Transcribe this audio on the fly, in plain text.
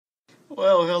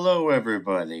Well, hello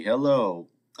everybody. Hello.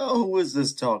 Oh, who is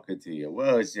this talking to you?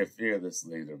 Well, it's your fearless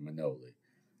leader, Manoli.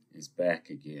 He's back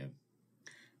again.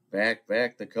 Back.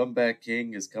 The comeback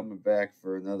king is coming back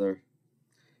for another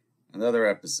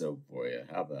episode for you.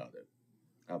 How about it?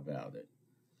 How about it?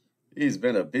 He's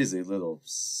been a busy little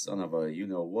son of a you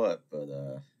know what, but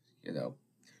you know,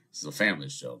 it's a family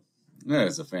show. Yeah,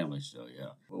 it's a family show,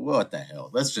 yeah. Well, what the hell?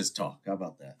 Let's just talk. How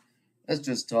about that? Let's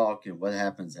just talk, and what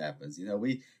happens happens.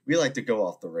 We like to go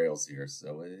off the rails here,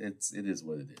 so it is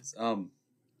what it is. I'm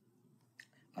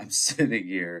sitting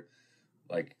here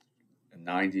like a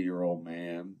 90-year-old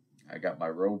man. I got my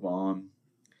robe on.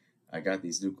 I got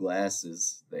these new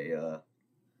glasses. They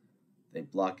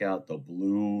block out the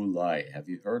blue light. Have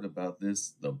you heard about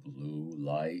this? The blue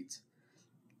light.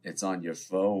 It's on your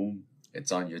phone,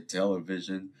 it's on your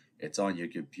television, it's on your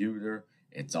computer,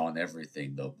 it's on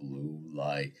everything, the blue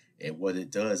light. And what it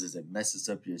does is it messes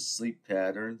up your sleep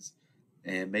patterns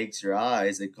and makes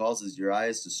it causes your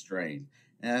eyes to strain.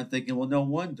 And I'm thinking, well, no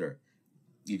wonder.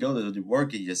 You go to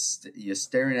work and you're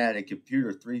staring at a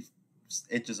computer 3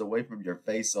 inches away from your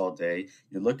face all day.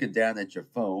 You're looking down at your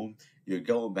phone. You're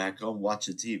going back home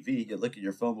watching TV. You look at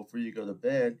your phone before you go to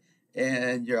bed,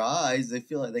 and your eyes, they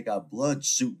feel like they got blood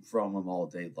shooting from them all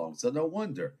day long. So no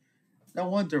wonder. No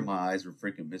wonder my eyes were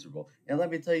freaking miserable. And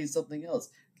let me tell you something else.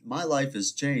 My life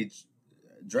has changed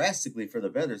drastically for the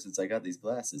better since I got these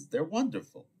glasses. They're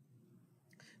wonderful.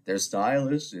 They're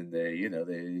stylish, and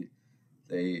they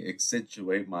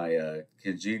accentuate my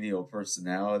congenial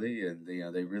personality, and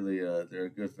they really they're a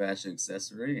good fashion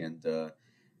accessory, and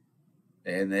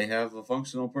they have a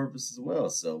functional purpose as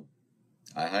well. So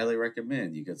I highly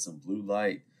recommend you get some blue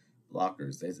light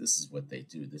blockers. This is what they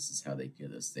do. This is how they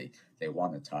get us. They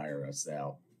want to tire us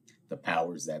out. The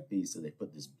powers that be. So they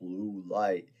put this blue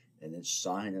light and it's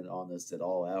shining on us at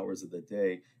all hours of the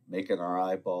day, making our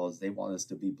eyeballs. They want us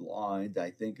to be blind,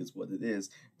 I think is what it is.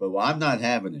 But I'm not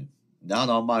having it. Not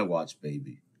on my watch,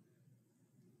 baby.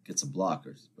 Get some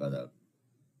blockers. But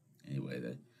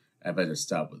anyway, I better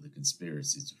stop with the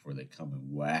conspiracies before they come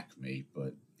and whack me.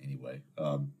 But anyway,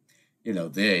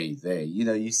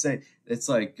 you say it's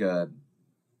like,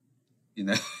 you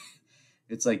know,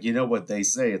 it's like, what they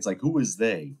say. It's like, who is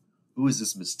they? Who is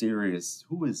this mysterious?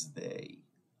 Who is they?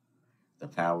 The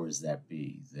powers that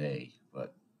be, they.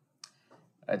 But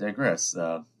I digress.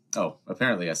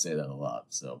 Apparently I say that a lot.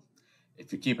 So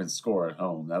if you're keeping score at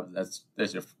home,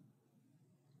 there's your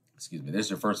there's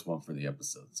your first one for the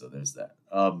episode. So there's that.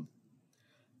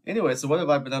 Anyway, so what have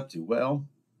I been up to? Well,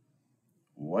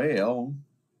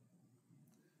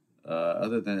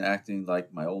 other than acting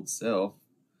like my old self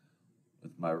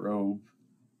with my robe,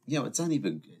 it's not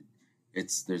even good.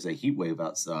 There's a heat wave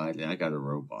outside, and I got a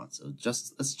robe on, so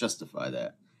just let's justify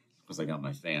that because I got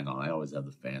my fan on. I always have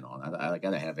the fan on. I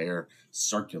gotta have air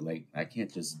circulate. I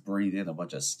can't just breathe in a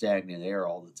bunch of stagnant air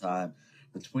all the time.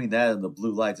 Between that and the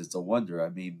blue lights, it's a wonder. I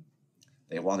mean,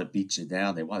 they want to beat you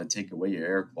down. They want to take away your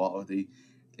air quality.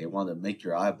 They want to make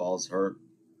your eyeballs hurt.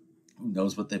 Who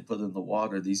knows what they put in the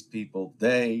water? These people,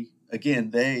 the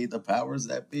powers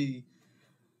that be.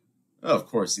 Oh, of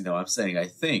course, I'm saying I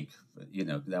think, but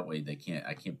that way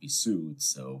I can't be sued.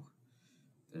 So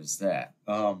there's that.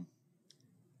 What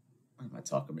am I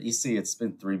talking about? You see, it's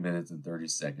been 3 minutes and 30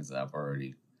 seconds. And I've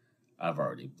already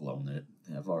blown it.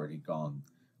 I've already gone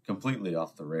completely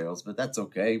off the rails, but that's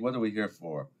okay. What are we here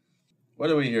for?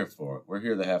 What are we here for? We're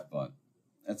here to have fun.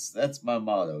 That's my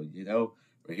motto.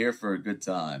 We're here for a good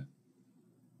time.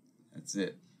 That's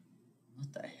it.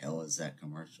 What the hell is that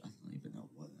commercial? I don't even know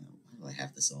why do I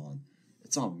have this on?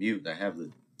 It's on mute. I have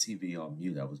the TV on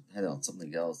mute. I had it on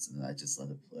something else and I just let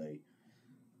it play.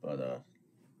 But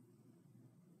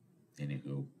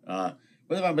anywho, what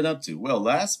have I been up to? Well,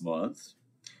 last month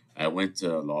I went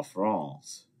to La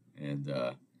France, and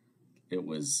it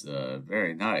was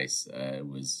very nice. It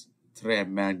was très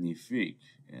magnifique,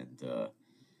 and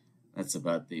that's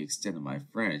about the extent of my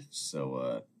French.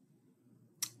 So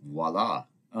voila.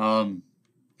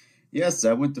 Yes,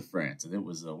 I went to France, and it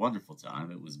was a wonderful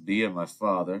time. It was me and my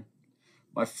father,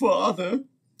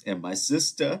 and my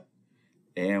sister,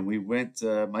 and we went.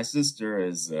 My sister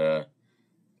is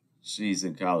she's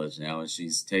in college now, and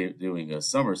she's doing a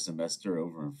summer semester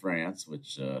over in France,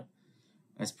 which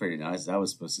that's pretty nice. I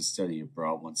was supposed to study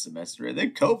abroad one semester, and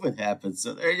then COVID happened.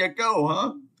 So there you go,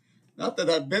 huh? Not that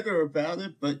I'm bitter about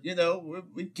it, but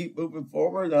we keep moving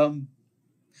forward.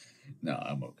 No,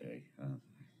 I'm okay.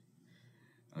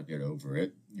 I'll get over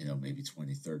it. Maybe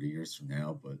 20, 30 years from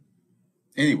now. But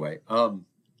anyway, what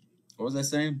was I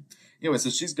saying? Anyway, so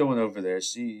she's going over there.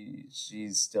 She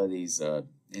studies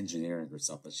engineering or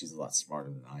something. She's a lot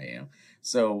smarter than I am.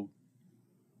 So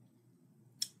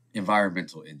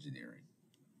environmental engineering,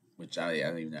 which I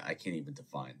don't even I can't even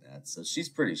define that. So she's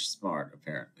pretty smart,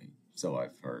 apparently. So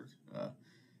I've heard.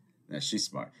 Yeah, she's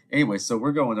smart. Anyway, so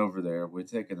we're going over there. We're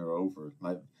taking her over.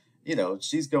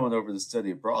 She's going over to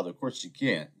study abroad. Of course, she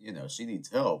can't. She needs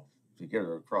help to get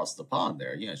her across the pond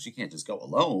there. She can't just go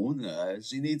alone.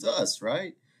 She needs us,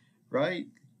 right? Right?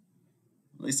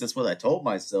 At least that's what I told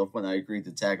myself when I agreed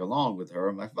to tag along with her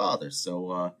and my father.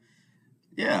 So,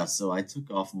 yeah. So I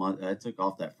took off. I took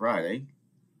off that Friday,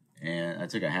 and I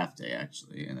took a half day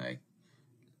actually, and I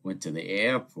went to the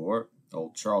airport,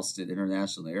 old Charleston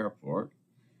International Airport,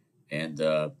 and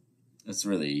it's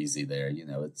really easy there.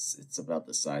 It's about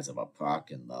the size of a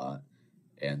parking lot,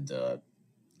 and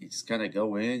you just kind of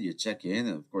go in, you check in,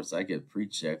 and of course I get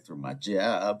pre-checked through my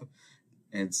job,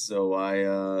 and so I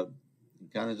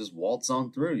kind of just waltz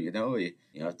on through. You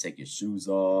have to take your shoes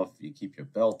off, you keep your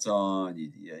belt on,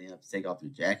 you have to take off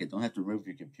your jacket, don't have to remove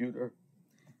your computer.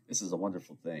 This is a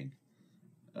wonderful thing,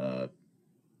 uh,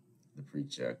 the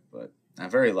pre-check, but I'm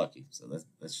very lucky. So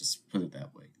let's just put it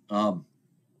that way.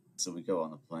 So we go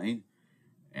on the plane,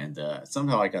 and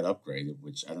somehow I got upgraded,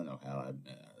 which I don't know how.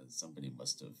 Somebody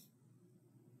must have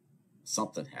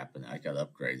something happened. I got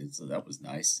upgraded, so that was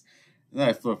nice. And then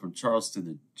I flew from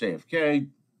Charleston to JFK.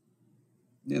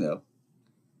 You know,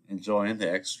 enjoying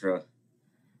the extra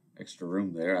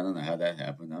room there. I don't know how that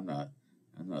happened. I'm not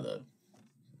a.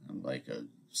 I'm like a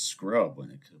scrub when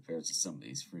it compares to some of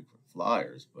these frequent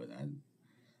flyers, but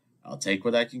I'll take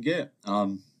what I can get.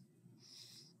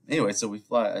 Anyway, so we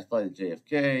fly. I fly to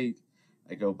JFK.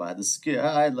 I go by the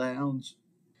Sky Lounge.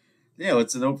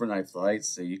 It's an overnight flight,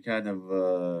 so you kind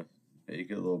of you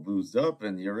get a little boozed up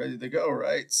and you're ready to go,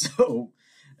 right? So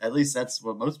at least that's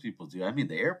what most people do. I mean,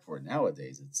 the airport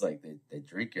nowadays, it's like they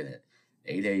drink it at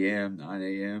 8 a.m., 9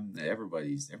 a.m.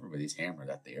 Everybody's hammered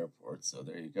at the airport. So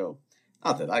there you go.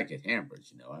 Not that I get hammered,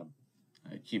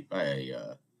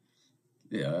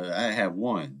 I had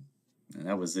one, and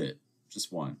that was it,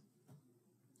 just one,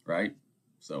 right?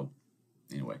 So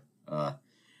anyway, uh,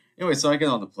 so I get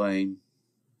on the plane,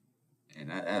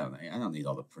 and I don't need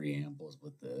all the preambles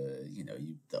with the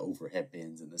overhead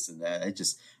bins and this and that.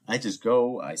 I just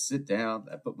go, I sit down,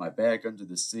 I put my bag under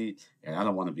the seat, and I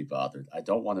don't want to be bothered. I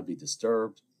don't want to be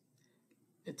disturbed.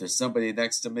 If there's somebody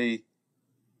next to me,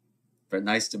 but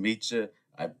nice to meet you,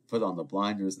 I put on the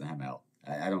blinders and I'm out.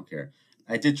 I don't care.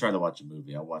 I did try to watch a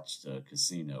movie. I watched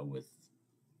Casino with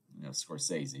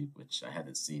Scorsese, which I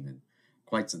hadn't seen in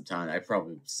quite some time. I've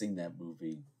probably seen that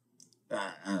movie,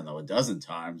 I don't know, a dozen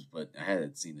times, but I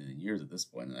hadn't seen it in years at this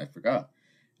point, and I forgot.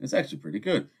 It's actually pretty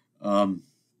good. Um,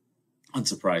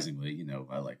 Unsurprisingly,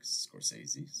 I like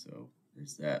Scorsese, so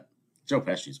there's that. Joe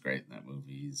Pesci's great in that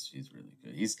movie. He's really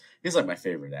good. He's like my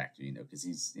favorite actor, because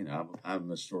he's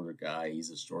I'm a shorter guy.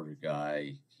 He's a shorter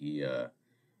guy.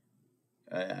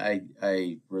 I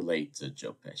relate to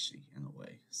Joe Pesci in a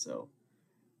way, so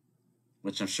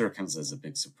which I'm sure comes as a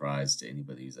big surprise to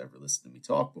anybody who's ever listened to me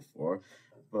talk before.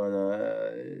 But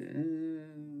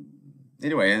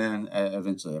anyway, and then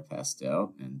eventually I passed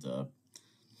out, and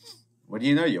what do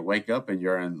you know? You wake up and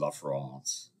you're in La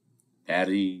France,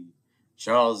 Paris,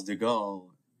 Charles de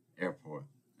Gaulle Airport.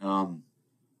 Um,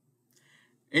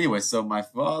 anyway, so my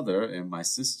father and my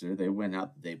sister they went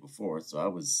out the day before, so I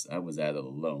was at it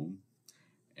alone,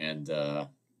 and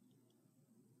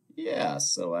yeah,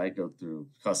 so I go through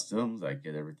customs, I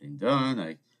get everything done,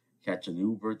 I catch an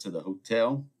Uber to the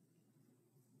hotel.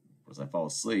 Of course, I fall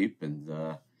asleep,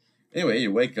 and anyway,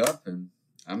 you wake up, and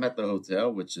I'm at the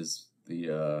hotel, which is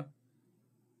the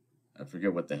I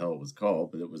forget what the hell it was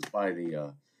called, but it was by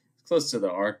the close to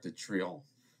the Arc de Triomphe,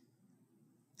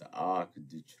 the Arc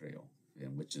de Triomphe,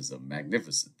 and which is a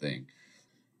magnificent thing.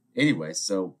 Anyway,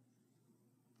 so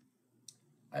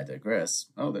I digress.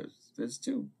 Oh, there's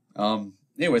two.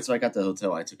 Anyway, so I got to the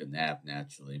hotel. I took a nap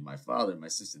naturally. My father and my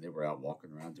sister they were out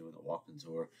walking around doing a walking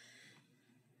tour,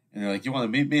 and they're like, "You want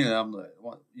to meet me?" And I'm like,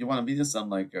 "You want to meet us?" I'm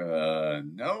like,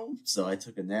 "No." So I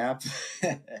took a nap,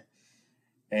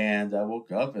 and I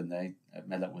woke up and I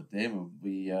met up with them, and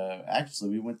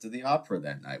we went to the opera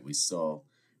that night. We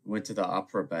went to the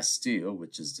Opera Bastille,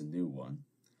 which is the new one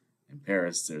in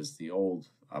Paris. There's the old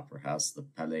opera house, the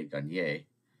Palais Garnier,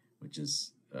 which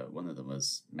is one of the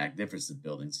most magnificent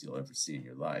buildings you'll ever see in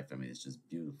your life. I mean, it's just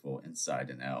beautiful inside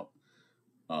and out.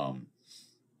 Um,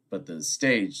 but the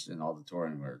stage and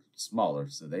auditorium are smaller,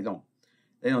 so they don't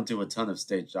do a ton of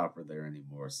staged opera there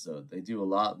anymore. So they do a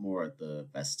lot more at the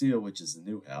Bastille, which is the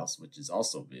new house, which is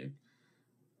also big,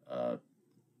 uh,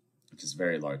 which is a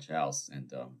very large house.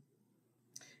 And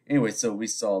anyway, so we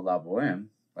saw La Boheme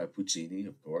by Puccini,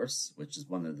 of course, which is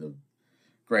one of the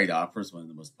great operas, one of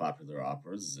the most popular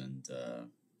operas, and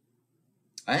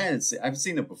I've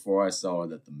seen it before. I saw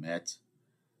it at the Met,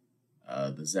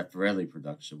 the Zeffirelli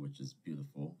production, which is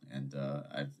beautiful, and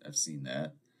I've seen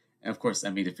that. And of course, I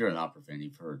mean, if you're an opera fan,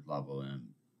 you've heard La Boheme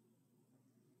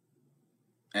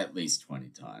at least 20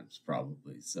 times,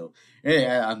 probably. So,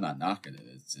 yeah, I'm not knocking it.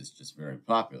 It's just very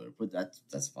popular, but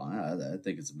that's fine. I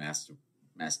think it's a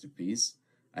masterpiece.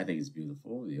 I think it's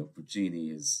beautiful. You know,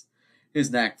 Puccini is his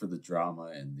knack for the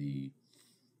drama and the.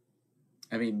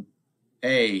 I mean,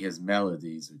 his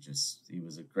melodies are just. He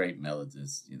was a great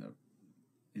melodist. You know,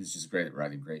 he was just great at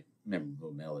writing great,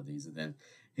 memorable melodies, and then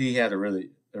he had a really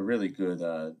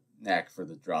good knack for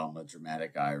the drama,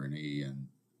 dramatic irony, and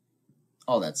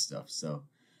all that stuff. So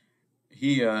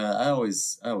I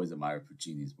always admire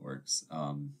Puccini's works.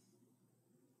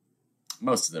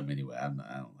 Most of them anyway. I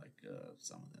don't like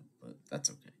some of them, but that's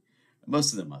okay.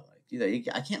 Most of them I like. You know,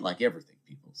 I can't like everything,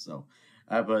 people. So,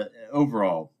 but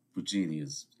overall, Puccini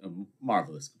is a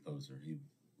marvelous composer. He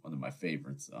one of my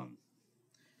favorites.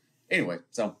 Anyway,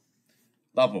 so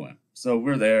La Boheme. So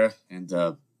we're there, and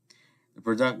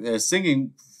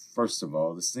singing. First of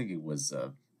all, the singing was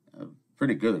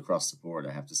pretty good across the board.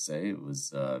 I have to say, it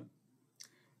was.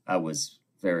 I was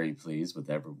very pleased with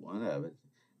everyone.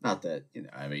 Not that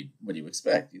I mean, what do you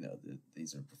expect?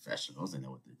 These are professionals; they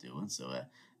know what they're doing. So,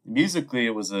 musically,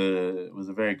 it was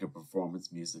a very good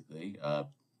performance. Musically,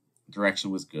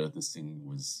 direction was good. The singing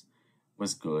was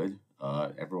good.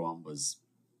 Everyone was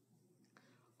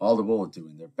audible and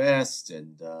doing their best.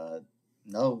 And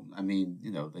no, I mean,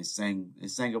 they sang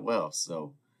it well.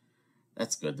 So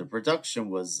that's good. The production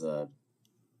was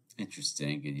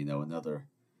interesting, and another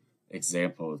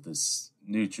example of this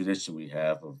new tradition we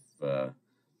have of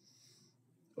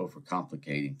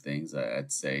overcomplicating things.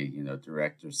 I'd say,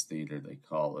 director's theater, they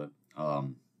call it.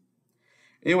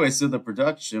 Anyway, so the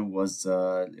production was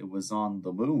it was on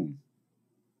the moon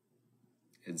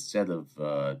instead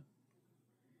of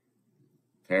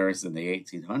Paris in the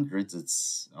 1800s.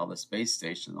 It's on the space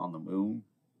station on the moon,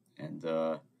 and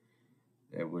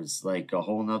there was like a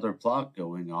whole nother plot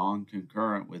going on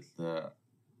concurrent with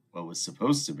what was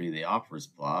supposed to be the opera's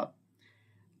plot.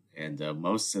 And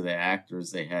most of the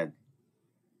actors, they had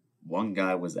one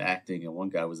guy was acting and one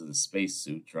guy was in a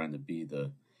spacesuit trying to be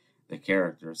the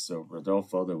character. So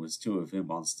Rodolfo, there was two of him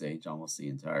on stage almost the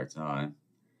entire time.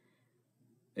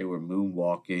 They were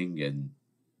moonwalking, and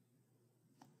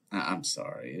I'm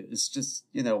sorry, it's just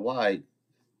why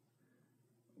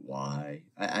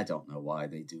I don't know why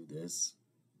they do this.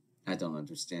 I don't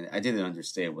understand. I didn't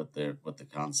understand what the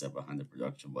concept behind the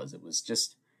production was.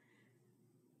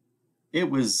 It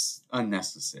was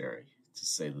unnecessary, to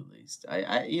say the least.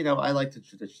 I like the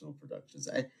traditional productions.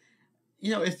 I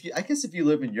guess if you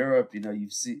live in Europe, you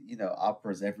see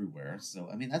operas everywhere. So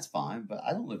I mean that's fine. But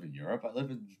I don't live in Europe. I live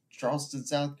in Charleston,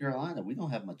 South Carolina. We don't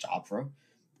have much opera.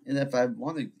 And if I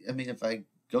want to, I mean, if I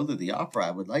go to the opera,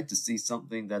 I would like to see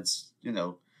something that's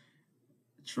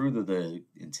true to the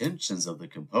intentions of the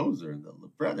composer and the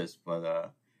librettist.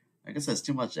 But I guess that's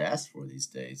too much to ask for these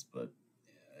days. But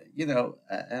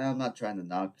and I'm not trying to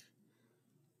knock.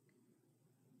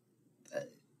 uh,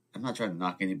 I'm not trying to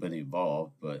knock anybody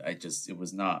involved, but it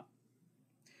was not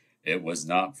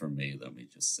for me. Let me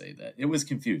just say that it was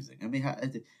confusing. I mean,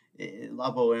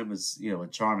 La Boheme is a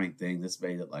charming thing. This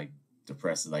made it like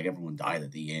depressing. Like everyone died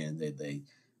at the end. They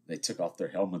took off their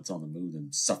helmets on the moon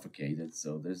and suffocated.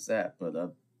 So there's that.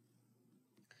 But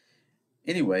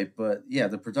anyway, but yeah,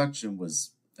 the production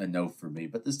was a no for me,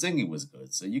 but the singing was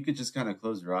good. So you could just kind of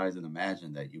close your eyes and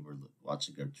imagine that you were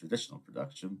watching a traditional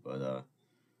production. But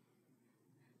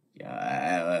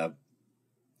yeah,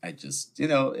 I just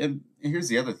and here's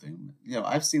the other thing.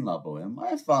 I've seen La Boheme.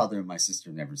 My father and my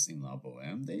sister never seen La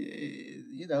Boheme.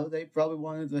 They probably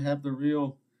wanted to have the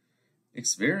real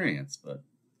experience, but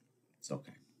it's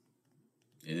okay.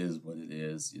 It is what it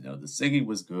is. The singing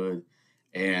was good.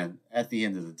 And at the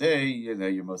end of the day,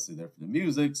 you're mostly there for the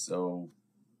music, so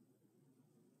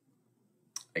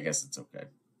I guess it's okay.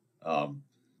 Um,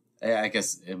 I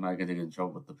guess am I going to get in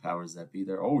trouble with the powers that be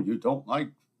there? Oh, you don't like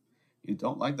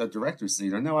the director's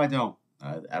theater? No, I don't.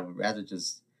 I would rather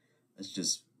just let's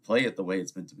just play it the way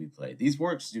it's meant to be played. These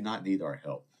works do not need our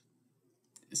help.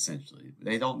 Essentially,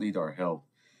 they don't need our help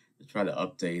to try to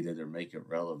update it or make it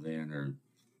relevant or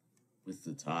with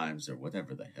the times or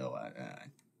whatever the hell.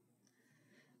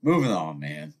 Moving on,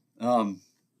 man.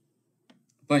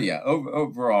 But yeah,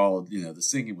 overall, the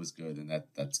singing was good, and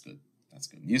that's good. That's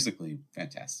good. Musically,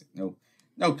 fantastic. No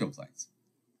complaints.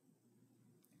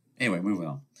 Anyway, moving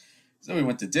on. So we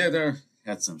went to dinner,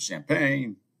 had some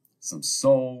champagne, some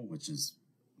soul, which is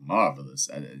marvelous.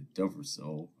 Dover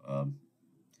soul. I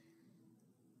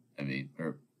mean,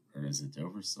 her is it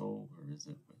Dover sole or is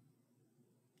it?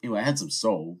 Anyway, I had some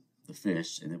sole, the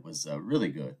fish, and it was really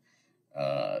good.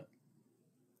 Uh,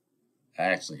 I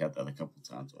actually had that a couple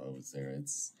times while I was there.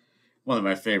 It's one of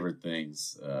my favorite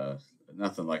things.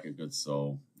 Nothing like a good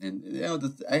sole, and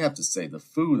I have to say the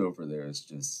food over there is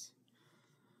just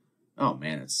oh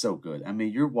man, it's so good. I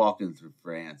mean, you're walking through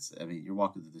France. I mean, you're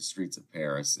walking through the streets of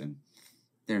Paris, and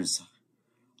there's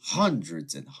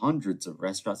hundreds and hundreds of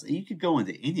restaurants. You could go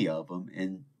into any of them,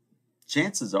 and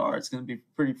chances are it's going to be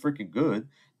pretty freaking good.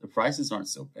 The prices aren't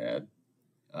so bad.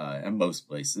 In most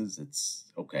places, it's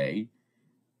okay,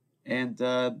 and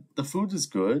the food is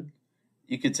good.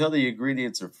 You can tell the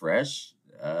ingredients are fresh,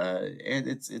 and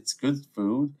it's good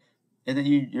food. And then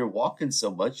you're walking so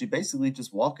much, you basically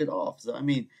just walk it off. So I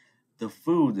mean, the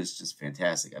food is just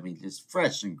fantastic. I mean, just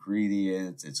fresh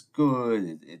ingredients. It's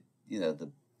good.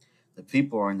 The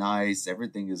people are nice.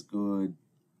 Everything is good.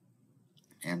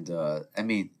 And I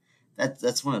mean,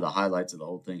 that's one of the highlights of the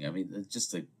whole thing. I mean, it's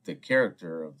just the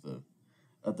character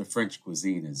of the French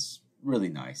cuisine is really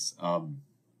nice.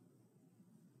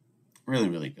 Really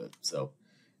really good. So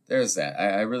there's that.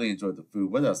 I really enjoyed the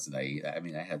food. What else did I eat? I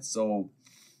mean, I had sole.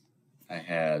 I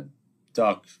had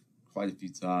duck quite a few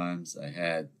times. I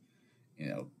had you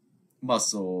know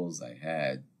mussels. I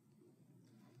had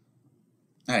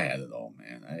it all,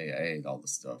 man. I ate all the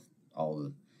stuff, all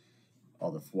the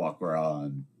all the foie gras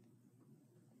and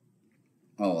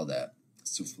all of that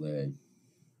souffle.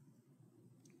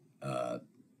 Uh,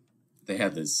 they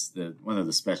have the one of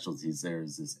the specialties there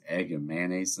is this egg and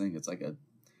mayonnaise thing. It's like a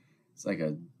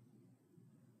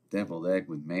deviled egg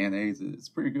with mayonnaise. It's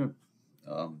pretty good.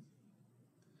 Um,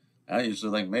 I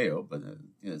usually like mayo, but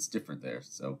it's different there.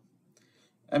 So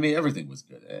I mean, everything was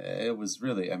good. It was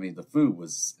really. I mean, the food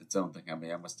was its own thing. I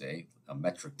mean, I must have ate a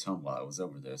metric ton while I was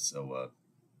over there. So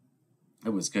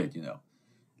it was good.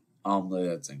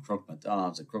 Omelets and croque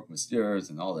madames and croque monsieurs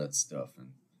and all that stuff.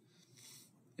 And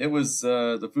it was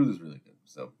the food was really good.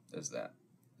 So there's that.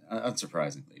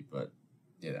 Unsurprisingly, but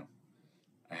you know,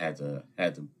 I had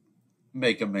to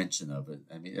make a mention of it.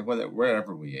 I mean,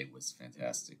 wherever we ate was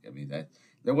fantastic. I mean, that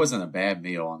there wasn't a bad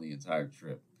meal on the entire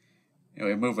trip.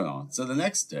 Anyway, moving on. So the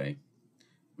next day,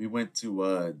 we went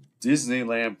to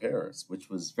Disneyland Paris, which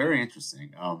was very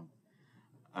interesting.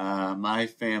 My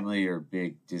family are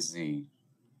big Disney.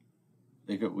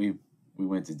 We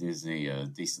went to Disney a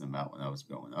decent amount when I was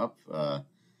growing up.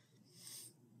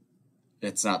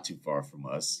 It's not too far from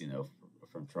us,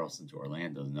 from Charleston to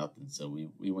Orlando, nothing. So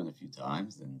we went a few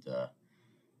times, and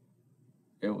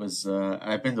it was.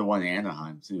 I've been to one in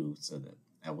Anaheim too, so that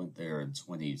I went there in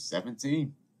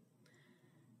 2017.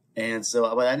 And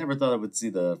so, but I never thought I would see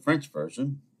the French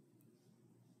version,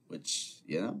 which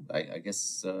I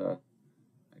guess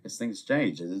things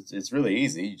change. It's really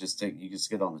easy. You just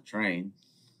get on the train.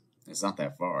 It's not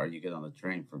that far. You get on the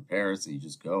train from Paris and you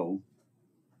just go,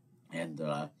 and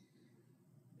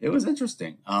it was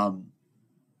interesting. I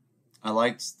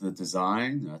liked the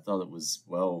design. I thought it was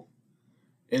well.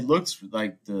 It looks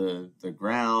like the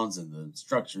grounds and the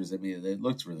structures. I mean, it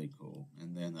looked really cool.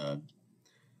 And then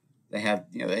they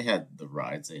had the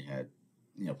rides. They had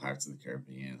Pirates of the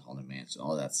Caribbean, Haunted Mansion,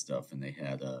 all that stuff, and they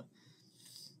had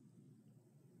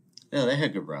they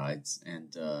had good rides.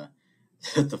 And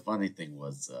the funny thing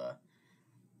was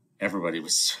everybody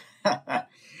was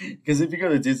because if you go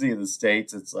to Disney in the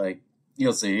States, it's like you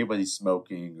don't see anybody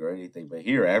smoking or anything, but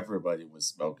here everybody was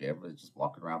smoking. Everybody just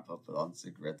walking around puffing on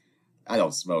cigarettes. I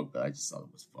don't smoke, but I just thought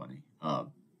it was funny.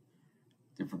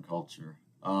 Different culture.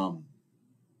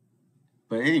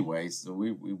 But anyway, so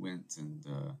we went and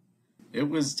it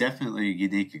was definitely a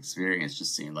unique experience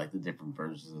just seeing like the different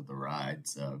versions of the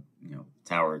rides.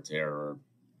 Tower of Terror,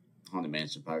 Haunted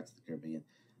Mansion, Pirates of the Caribbean.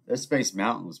 Their Space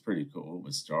Mountain was pretty cool. It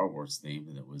was Star Wars themed,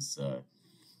 and it was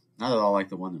not at all like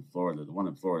the one in Florida. The one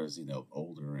in Florida is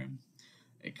older, and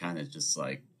it kind of just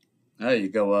like you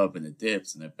go up and it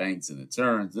dips and it banks and it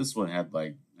turns. This one had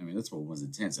like this one was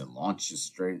intense. It launched you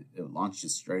straight. It launched you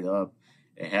straight up.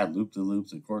 It had loop to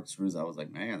loops and corkscrews. I was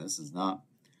like, man, this is not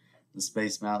the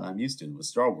Space Mountain I'm used to. It was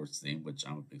Star Wars themed, which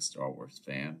I'm a big Star Wars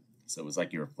fan. So it was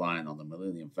like you were flying on the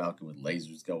Millennium Falcon with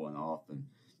lasers going off and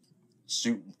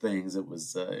shooting things. It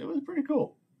was pretty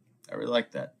cool. I really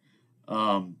liked that.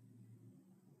 Um,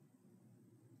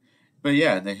 but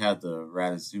yeah, they had the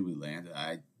Ratatouille land.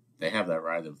 They have that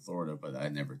ride in Florida, but I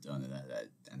never done it.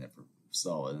 I never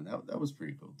saw it, and that was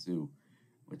pretty cool too.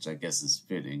 Which I guess is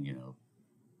fitting,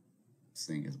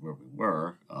 seeing as where we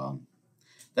were.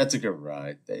 That's a good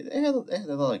ride. They had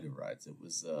a lot of good rides. It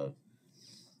was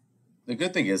the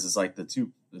good thing is like the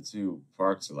two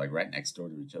parks are like right next door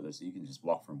to each other, so you can just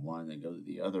walk from one and go to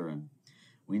the other. And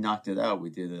we knocked it out. We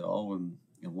did it all in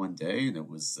one day, and it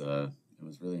was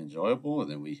really enjoyable.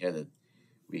 And then we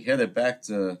headed back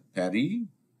to Paris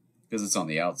because it's on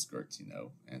the outskirts,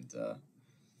 and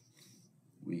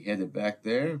we headed back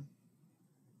there.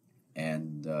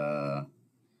 And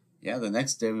yeah, the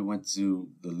next day we went to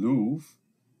the Louvre,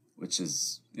 which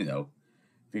is, if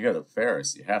you go to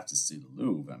Paris, you have to see the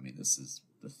Louvre. I mean, this is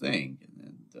the thing.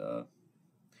 And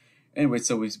anyway,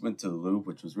 so we went to the Louvre,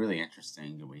 which was really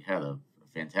interesting. And we had a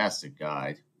fantastic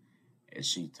guide, and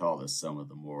she taught us some of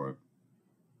the more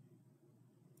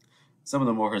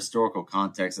historical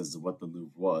context as to what the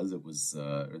Louvre was. It was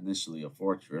initially a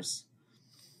fortress,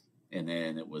 and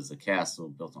then it was a castle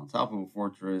built on top of a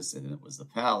fortress, and then it was the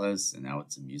palace, and now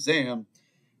it's a museum.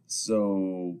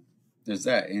 So there's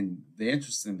that. And the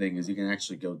interesting thing is you can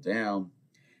actually go down,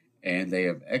 and they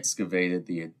have excavated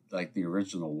the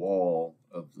original wall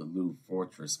of the Louvre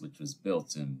fortress, which was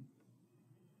built in,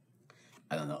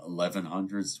 I don't know,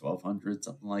 1100s, 1200s,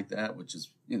 something like that, which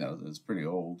is, it was pretty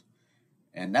old.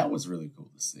 And that was really cool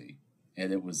to see.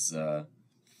 And it was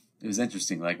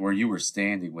interesting, like where you were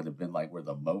standing would have been like where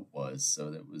the moat was,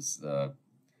 so that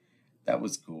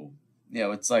was cool.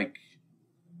 It's like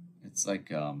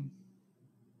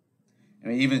I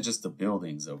mean, even just the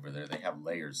buildings over there, they have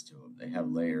layers to them. They have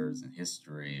layers and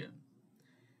history,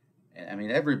 and I mean,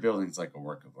 every building's like a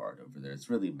work of art over there. It's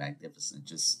really magnificent,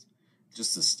 just the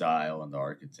style and the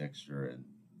architecture, and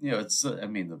I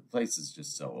mean, the place is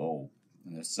just so old,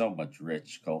 and there's so much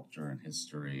rich culture and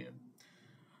history and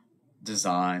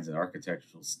designs and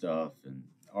architectural stuff and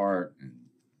art, and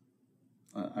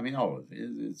I mean, all of it.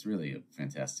 It's really a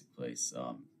fantastic place.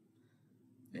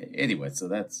 Anyway, so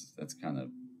that's kind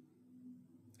of,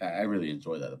 I really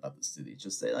enjoy that about the city.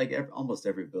 Just like almost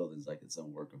every building's like its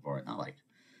own work of art. Not like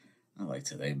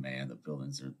today, man. The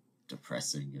buildings are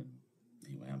depressing. And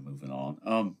anyway, I'm moving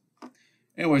on.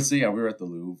 Anyway, so yeah, we were at the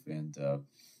Louvre, and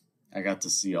I got to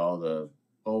see all the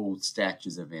old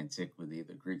statues of antiquity,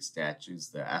 the Greek statues,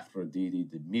 the Aphrodite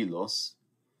de Milos.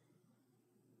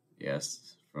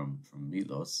 Yes, from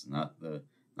Milos, not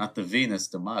the Venus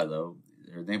de Milo.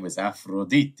 Her name was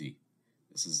Aphrodite.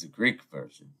 This is the Greek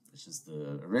version. This is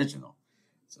the original.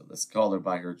 So let's call her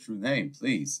by her true name,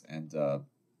 please. And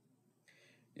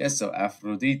yeah, so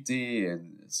Aphrodite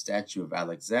and statue of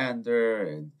Alexander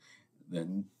and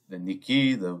the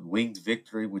Nike, the winged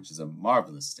victory, which is a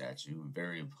marvelous statue and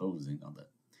very imposing.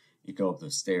 You go up the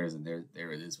stairs, and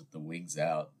there it is with the wings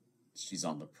out. She's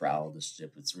on the prow of the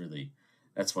ship.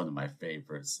 That's one of my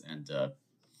favorites. And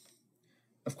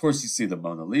of course, you see the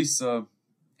Mona Lisa,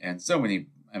 and so many,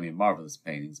 I mean, marvelous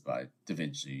paintings by Da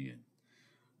Vinci and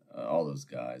all those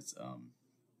guys.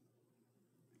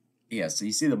 Yeah, so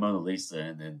you see the Mona Lisa,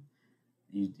 and then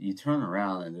you turn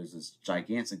around, and there's this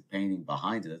gigantic painting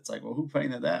behind it. It's like, well, who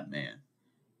painted that, man?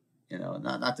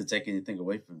 Not to take anything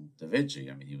away from Da Vinci.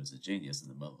 I mean, he was a genius, and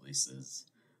the Mona Lisa is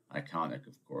iconic,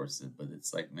 of course. But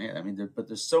it's like, man, I mean,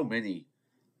 there's so many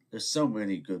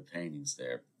good paintings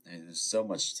there, and there's so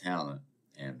much talent,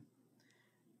 and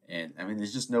I mean,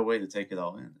 there's just no way to take it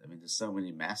all in. I mean, there's so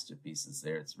many masterpieces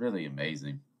there. It's really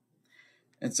amazing.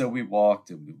 And so we walked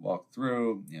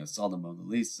through, saw the Mona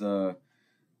Lisa,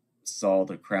 saw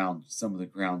some of the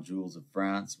crown jewels of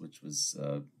France, which was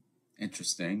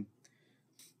interesting.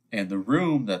 And the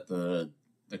room that the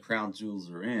crown jewels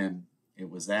are in,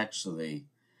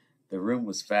 the room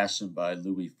was fashioned by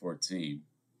Louis XIV,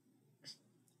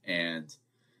 and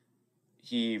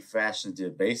he fashioned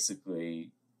it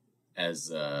basically as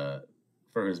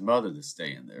for his mother to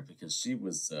stay in there because she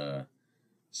was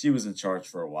in charge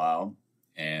for a while,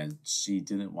 and she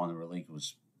didn't want to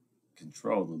relinquish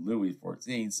control to Louis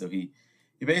XIV. So he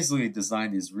basically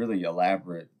designed this really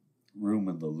elaborate room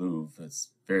in the Louvre.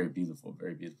 It's very beautiful,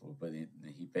 very beautiful. But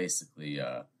he basically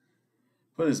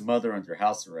put his mother under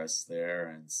house arrest there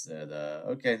and said,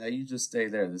 "Okay, now you just stay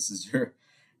there. This is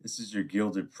your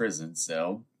gilded prison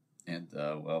cell." And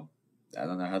well, I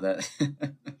don't know how that.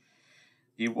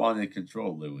 He wanted to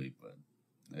control Louis, but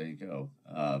there you go.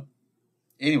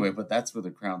 Anyway, but that's where the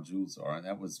crown jewels are, and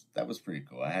that was pretty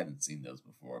cool. I hadn't seen those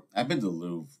before. I've been to the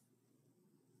Louvre.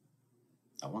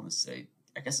 I want to say,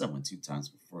 I guess I went 2 times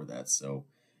before that, so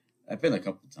I've been a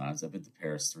couple times. I've been to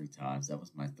Paris 3 times. That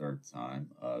was my third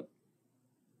time. I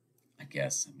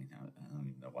guess. I mean, I don't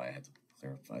even know why I had to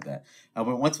clarify that. I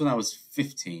went once when I was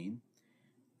 15,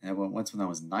 and I went once when I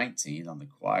was 19 on the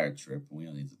choir trip, and we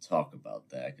don't need to talk about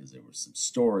that because there were some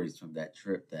stories from that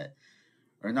trip that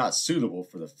are not suitable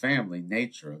for the family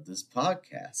nature of this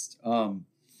podcast. And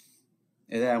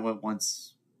then I went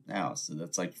once now, so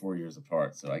that's like 4 years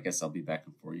apart. So I guess I'll be back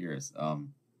in 4 years.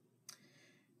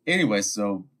 Anyway,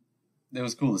 so it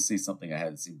was cool to see something I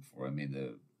hadn't seen before. I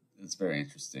mean, it's very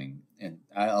interesting, and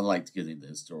I liked getting the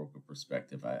historical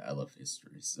perspective. I love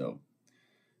history, so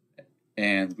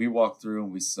and we walked through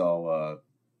and we saw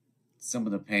some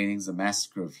of the paintings, the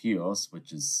Massacre of Chios,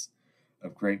 which is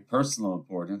of great personal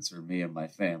importance for me and my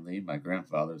family. My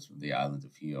grandfather's from the island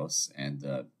of Chios, and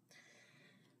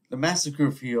the Massacre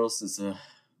of Chios is a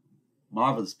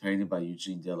marvelous painting by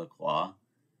Eugene Delacroix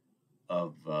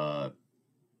of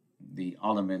the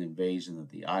Ottoman invasion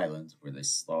of the island, where they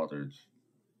slaughtered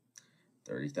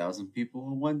 30,000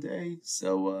 people in one day.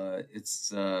 So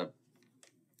it's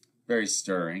very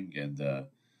stirring, and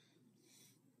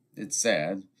it's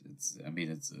sad. I mean,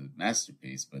 it's a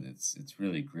masterpiece, but it's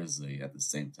really grisly at the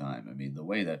same time. I mean, the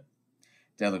way that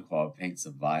Delacroix paints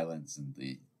the violence and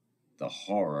the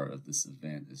horror of this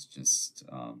event is just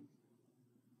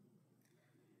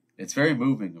it's very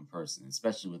moving in person,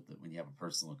 especially when you have a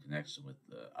personal connection with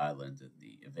the island and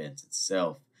the event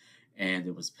itself. And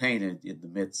it was painted in the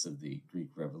midst of the Greek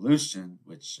Revolution,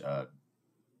 which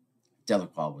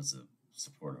Delacroix was a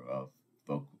supporter of,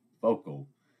 vocal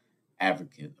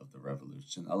advocate of the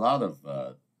revolution.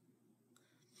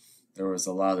 There was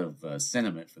a lot of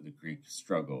sentiment for the Greek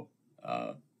struggle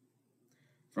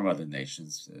from other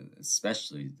nations,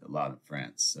 especially a lot of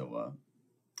France. So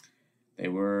they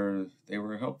were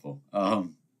helpful.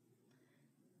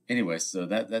 Anyway, so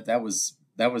that was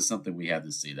something we had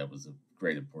to see. That was of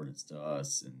great importance to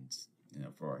us, and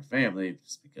for our family,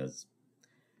 just because.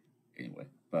 Anyway,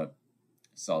 but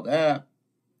saw that,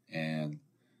 and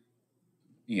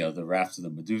the Raft of the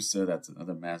Medusa. That's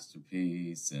another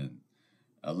masterpiece, and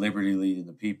Liberty Leading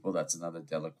the People. That's another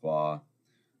Delacroix,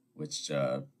 which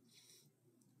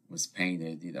was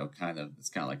painted. It's kind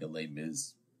of like a Les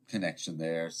Mis connection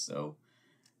there. So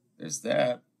there's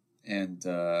that, and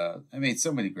I mean,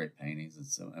 so many great paintings,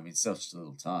 and such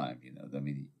little time. I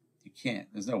mean, you can't.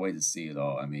 There's no way to see it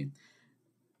all. I mean,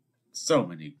 so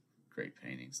many great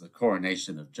paintings. The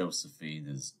Coronation of Josephine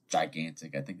is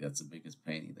gigantic. I think that's the biggest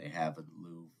painting they have in the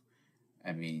Louvre.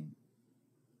 I mean,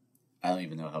 I don't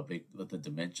even know what the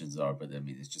dimensions are, but I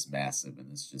mean, it's just massive,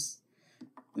 and it's just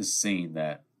this scene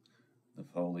that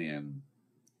Napoleon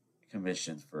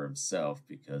commissioned for himself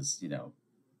because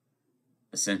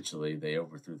essentially they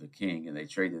overthrew the king and they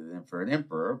traded him for an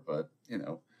emperor. But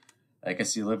I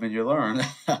guess you live and you learn.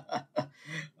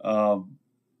 um,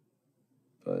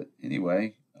 but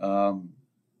anyway,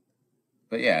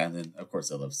 but yeah, and then of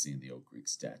course I love seeing the old Greek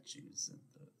statues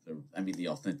and the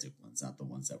authentic ones, not the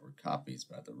ones that were copies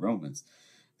by the Romans,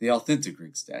 the authentic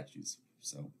Greek statues.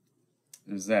 So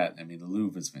there's that. I mean, the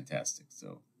Louvre is fantastic.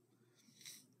 So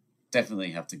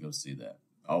definitely have to go see that.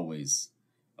 Always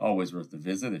worth the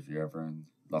visit if you're ever in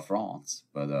La France.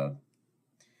 But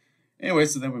anyway,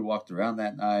 so then we walked around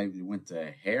that night. We went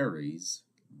to Harry's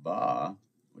Bar,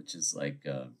 which is like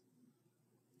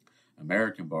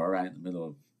American bar right in the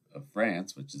middle of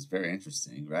France, which is very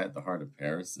interesting, right at the heart of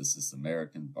Paris. This is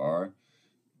American bar.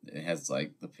 It has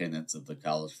like the pennants of the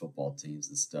college football teams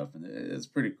and stuff, and it's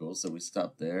pretty cool. So we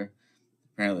stopped there.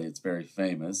 Apparently, it's very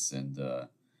famous, and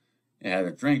had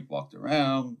a drink, walked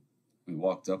around. We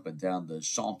walked up and down the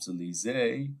Champs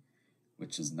Elysees,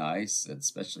 which is nice,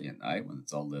 especially at night when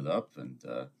it's all lit up, and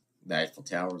the Eiffel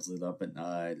Tower is lit up at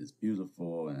night. It's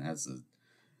beautiful, and it has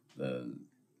the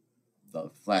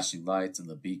flashing lights and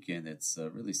the beacon. It's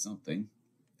really something.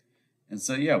 And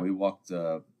so yeah, we walked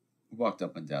up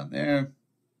and down there,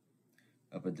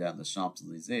 up and down the Champs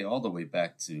Elysees, all the way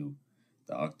back to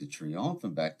the Arc de Triomphe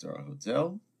and back to our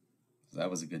hotel. So that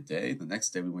was a good day. The next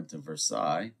day we went to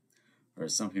Versailles, or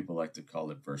some people like to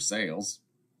call it Versailles.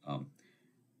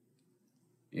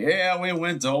 Yeah, we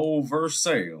went to old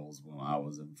Versailles when I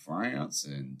was in France,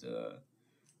 and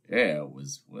yeah, it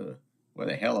was what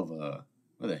a hell of a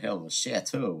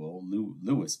chateau old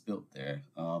Louis built there.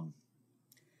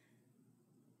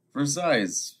 Versailles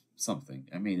is something.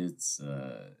 I mean, it's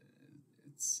a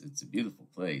beautiful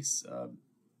place.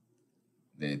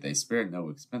 They spared no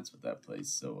expense with that place.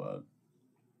 So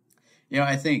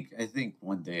I think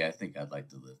one day I'd like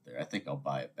to live there. I think I'll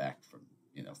buy it back from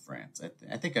France.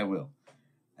 I think I will.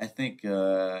 I think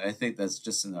that's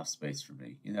just enough space for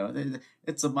me.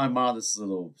 It's my modest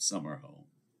little summer home.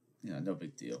 No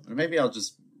big deal. Or maybe I'll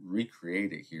just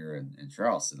recreate it here in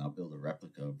Charleston. I'll build a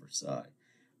replica of Versailles.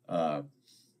 But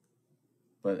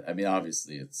I mean,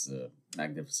 obviously, it's a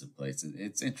magnificent place.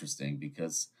 It's interesting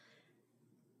because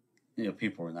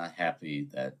people were not happy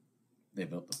that they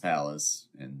built the palace,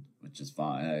 and which is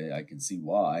fine. I can see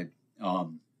why.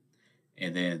 And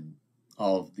then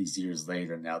all of these years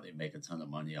later, now they make a ton of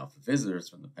money off of visitors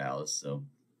from the palace. So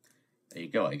there you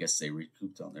go. I guess they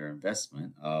recouped on their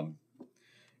investment.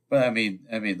 But I mean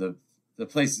the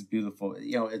place is beautiful.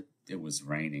 It was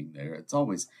raining there. It's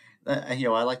always, I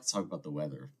like to talk about the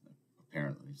weather.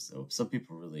 Apparently, so some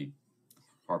people really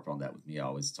harp on that with me. I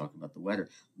always talking about the weather.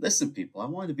 Listen, people, I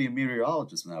wanted to be a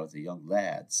meteorologist when I was a young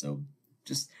lad. So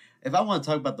just if I want to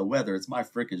talk about the weather, it's my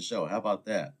freaking show. How about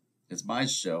that? It's my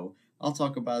show. I'll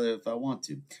talk about it if I want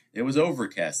to. It was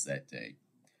overcast that day.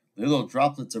 Little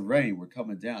droplets of rain were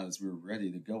coming down as we were ready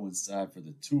to go inside for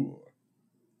the tour.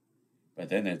 But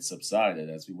then it subsided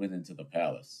as we went into the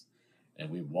palace. And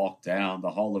we walked down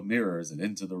the hall of mirrors and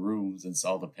into the rooms and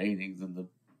saw the paintings and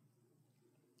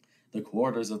the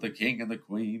quarters of the king and the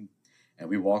queen. And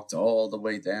we walked all the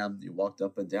way down. You walked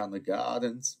up and down the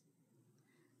gardens,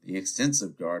 the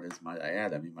extensive gardens, might I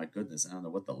add. I mean, my goodness, I don't know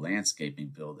what the landscaping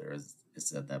bill there is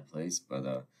at that place,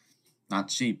 but not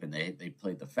cheap. And they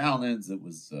played the fountains. It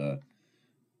was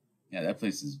yeah, that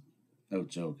place is no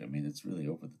joke. I mean, it's really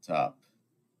over the top.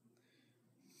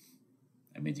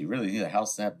 I mean, do you really need a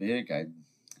house that big? I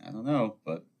don't know,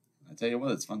 but I tell you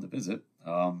what, it's fun to visit.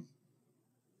 But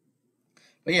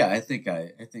yeah, I think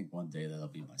one day that'll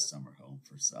be my summer home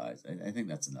for size. I think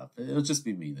that's enough. It'll just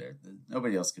be me there.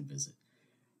 Nobody else can visit.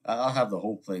 I'll have the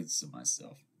whole place to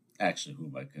myself. Actually, who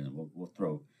am I kidding?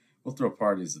 We'll throw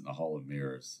parties in the Hall of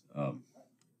Mirrors. It'll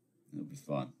be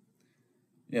fun.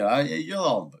 Yeah, you're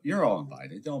all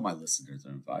invited. All my listeners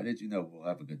are invited. We'll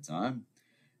have a good time.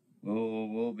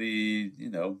 We'll be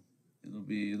it'll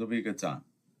be a good time.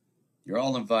 You're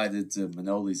all invited to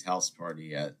Manoli's house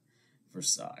party at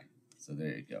Versailles. So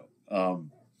there you go.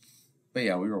 But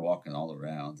yeah, we were walking all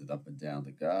around and up and down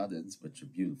the gardens, which are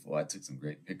beautiful. I took some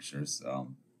great pictures.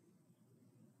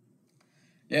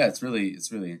 Yeah, it's really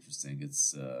interesting. It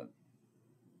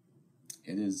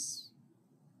is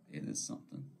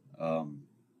something. Um,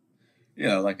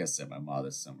 like I said, my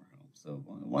mother's summer home. So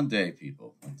one day,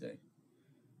 people,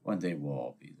 one day we'll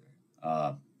all be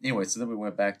there. Anyway, so then we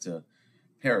went back to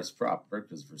Paris proper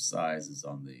because Versailles is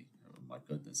on the. Oh my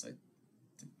goodness, I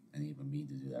didn't even mean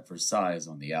to do that. Versailles is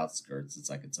on the outskirts.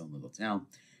 It's like its own little town.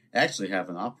 I actually have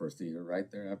an opera theater right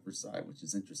there at Versailles, which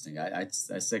is interesting. I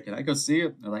said, can I go see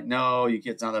it? They're like, no, you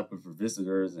can't sign up for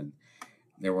visitors, and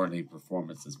there weren't any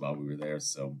performances while we were there.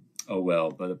 So, oh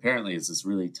well. But apparently, it's this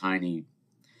really tiny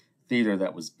theater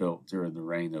that was built during the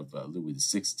reign of Louis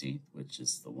XVI, which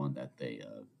is the one that they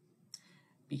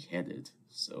beheaded.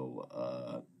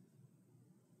 So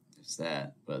there's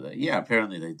that. But yeah,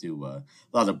 apparently they do a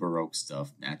lot of Baroque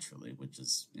stuff naturally, which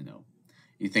is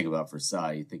you think about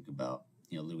Versailles, you think about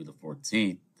Louis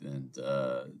XIV and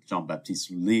Jean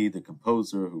Baptiste Lully, the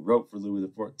composer who wrote for Louis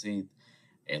XIV,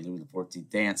 and Louis XIV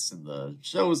danced in the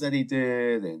shows that he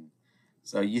did, and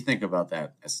so you think about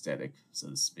that aesthetic, so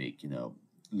to speak.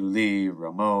 Lully,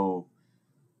 Rameau,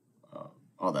 uh,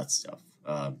 all that stuff.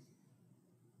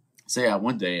 So yeah,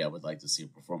 one day I would like to see a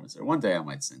performance there. One day I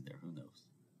might sing there. Who knows?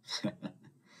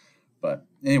 But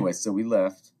anyway, so we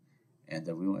left, and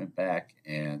we went back,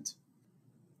 and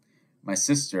my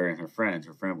sister and her friend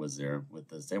was there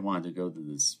with us. They wanted to go to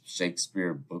this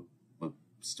Shakespeare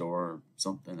bookstore or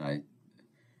something. I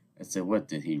said, "What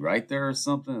did he write there or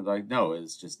something?" They're like, no,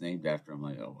 it's just named after him.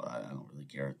 I'm like, oh, well, I don't really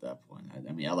care at that point.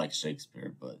 I mean, I like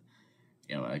Shakespeare, but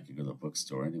I could go to a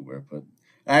bookstore anywhere. But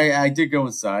I did go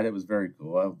inside. It was very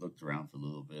cool. I looked around for a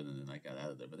little bit and then I got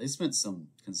out of there. But they spent some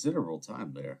considerable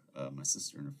time there, my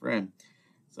sister and a friend.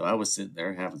 So I was sitting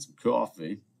there having some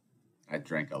coffee. I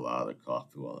drank a lot of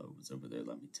coffee while I was over there,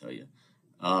 let me tell you.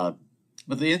 Uh,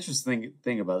 but the interesting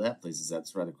thing about that place is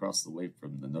that's right across the way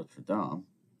from the Notre Dame,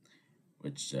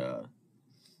 which uh,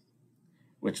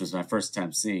 which was my first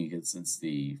time seeing it since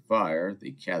the fire,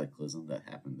 the cataclysm that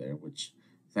happened there, which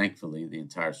thankfully the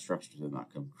entire structure did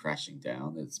not come crashing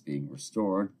down. It's being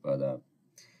restored, but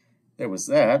there was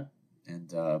that.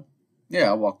 And yeah,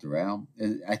 I walked around.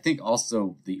 And I think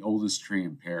also the oldest tree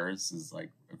in Paris is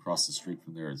like across the street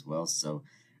from there as well. So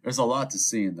there's a lot to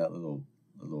see in that little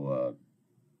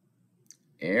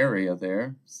area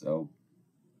there. So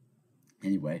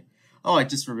anyway, oh, I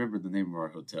just remembered the name of our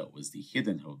hotel. It was the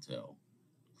Hidden Hotel,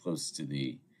 close to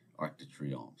the Arc de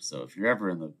Triomphe. So if you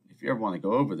ever want to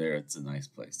go over there, it's a nice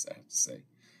place. I have to say,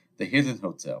 the Hidden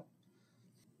Hotel.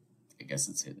 I guess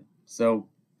it's hidden. So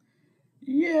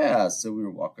yeah, so we were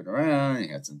walking around.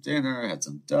 Had some dinner, had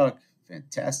some duck,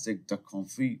 fantastic duck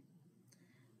confit,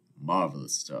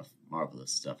 marvelous stuff,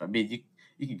 marvelous stuff. I mean,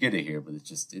 you can get it here, but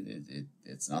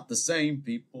it's not the same,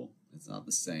 people. It's not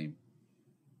the same.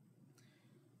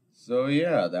 So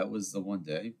yeah, that was the one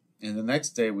day. And the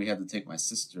next day we had to take my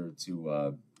sister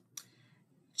to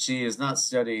she is not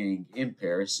studying in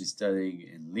Paris, she's studying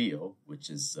in Lille, which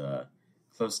is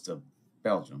close to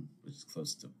Belgium, which is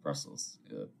close to Brussels.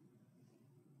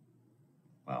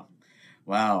 Wow.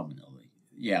 Wow, Manoli.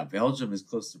 Yeah, Belgium is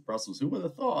close to Brussels. Who would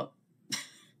have thought?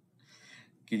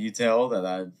 Can you tell that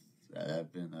I've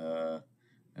been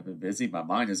busy. My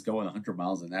mind is going 100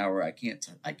 miles an hour. I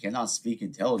cannot speak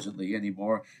intelligently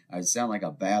anymore. I sound like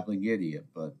a babbling idiot,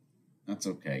 but that's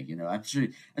okay. You know, I'm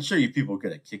sure you people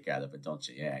get a kick out of it, don't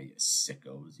you? Yeah, you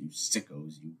sickos,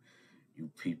 you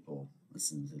people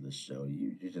listening to the show.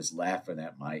 You're just laughing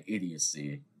at my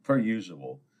idiocy per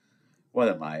usual. What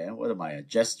am I? What am I, a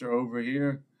jester over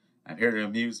here? I'm here to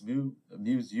amuse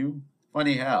you.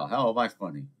 Funny how? How am I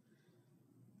funny?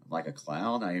 I'm like a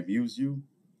clown. I amuse you.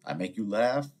 I make you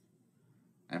laugh.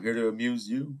 I'm here to amuse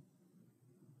you.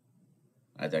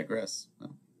 I digress.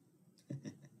 No.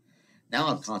 Now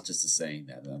I'm conscious of saying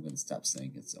that, and I'm going to stop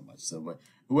saying it so much. So,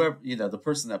 whoever, the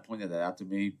person that pointed that out to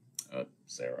me,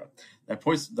 Sarah,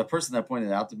 the person that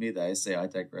pointed out to me that I say I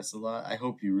digress a lot, I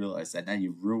hope you realize that now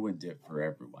you've ruined it for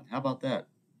everyone. How about that?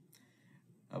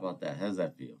 How about that? How does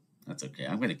that feel? That's okay.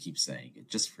 I'm going to keep saying it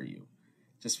just for you.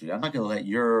 Just for you. I'm not going to let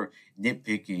your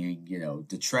nitpicking,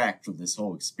 detract from this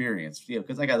whole experience.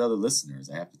 Because I got other listeners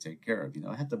I have to take care of.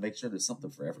 I have to make sure there's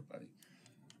something for everybody.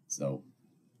 So,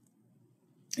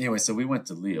 anyway, so we went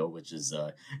to Lille, which is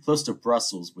close to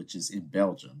Brussels, which is in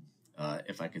Belgium,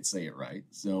 if I could say it right.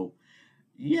 So,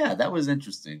 yeah, that was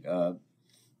interesting.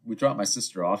 We dropped my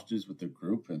sister off. She was with the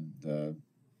group, and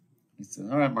he said,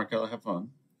 "All right, Markella, have fun."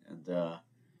 And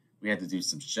we had to do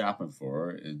some shopping for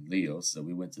her in Lille, so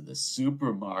we went to the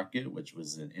supermarket, which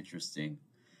was an interesting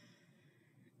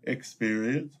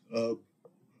experience.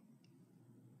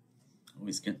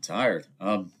 Always getting tired.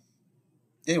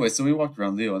 Anyway, so we walked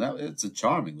around Lille, and it's a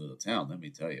charming little town, let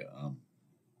me tell you. I mean,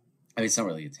 it's not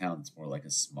really a town; it's more like a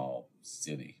small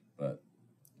city, but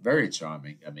very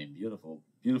charming. I mean, beautiful,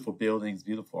 beautiful buildings,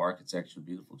 beautiful architecture,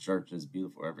 beautiful churches,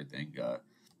 beautiful everything.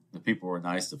 The people were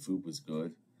nice, the food was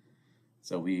good.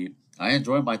 So I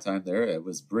enjoyed my time there. It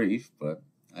was brief, but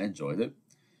I enjoyed it.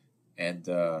 And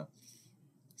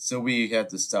so we had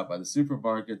to stop by the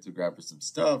supermarket to grab her some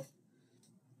stuff,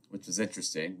 which was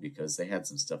interesting because they had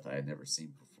some stuff I had never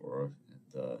seen before.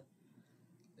 And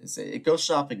it goes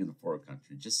shopping in the foreign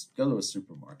country. Just go to a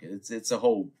supermarket. It's a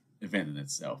whole event in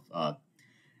itself.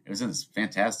 It was in this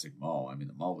fantastic mall. I mean,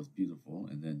 the mall was beautiful.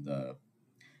 And then,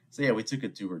 so yeah, we took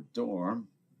it to her dorm.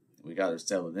 We got her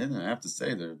settled in, and I have to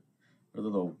say, her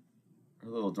little her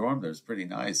little dorm there is pretty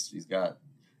nice. She's got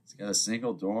a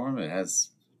single dorm. It has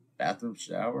bathroom,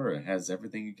 shower. It has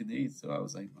everything you can need. So I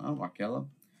was like, "Oh, Markella,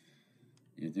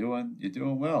 you're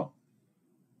doing well.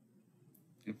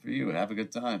 Good for you. Have a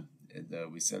good time."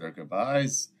 And we said our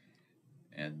goodbyes,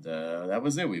 and that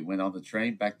was it. We went on the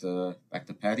train back to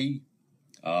Paris.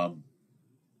 Um,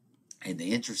 and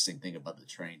the interesting thing about the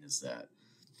train is that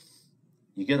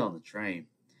you get on the train,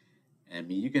 and I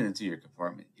mean, you get into your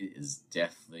compartment. It is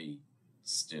deathly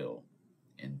still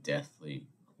and deathly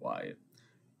quiet,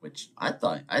 which I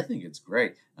think it's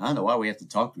great. I don't know why we have to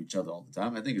talk to each other all the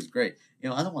time. I think it's great.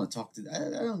 I don't want to talk to.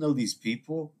 I don't know these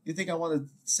people. You think I want to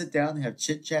sit down and have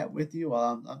chit chat with you?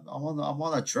 I'm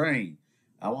on a train.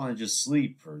 I want to just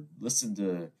sleep or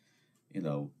you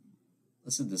know,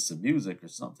 listen to some music or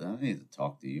something. I need to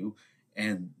talk to you.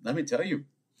 And let me tell you,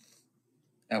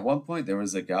 at one point there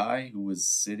was a guy who was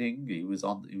sitting. He was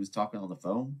talking on the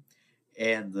phone,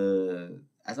 and the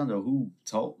I don't know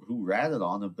who ratted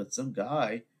on him, but some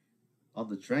guy on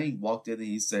the train walked in and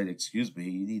he said, "Excuse me,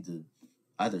 you need to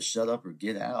either shut up or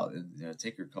get out and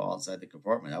take your call inside the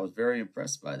compartment." I was very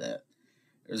impressed by that.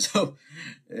 So,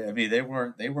 I mean, they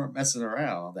weren't messing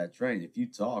around on that train. If you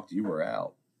talked, you were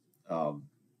out. Um,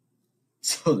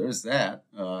 so there's that.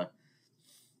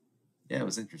 Yeah, it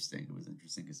was interesting. It was an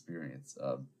interesting experience.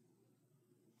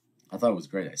 I thought it was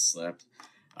great. I slept.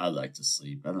 I like to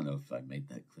sleep. I don't know if I made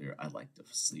that clear. I like to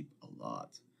sleep a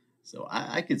lot. So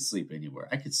I could sleep anywhere.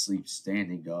 I could sleep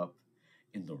standing up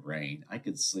in the rain. I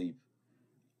could sleep.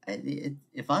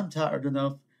 If I'm tired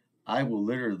enough, I will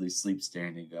literally sleep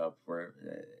standing up. Where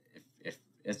if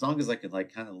as long as I can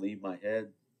like kind of lean my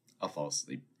head, I'll fall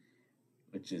asleep,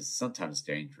 which is sometimes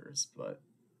dangerous. But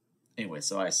anyway,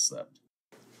 so I slept.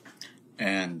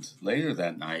 And later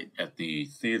that night at the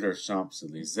Theater Champs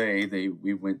Elysees,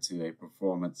 we went to a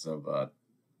performance of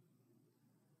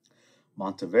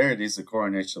Monteverdi's The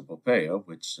Coronation of Poppeo,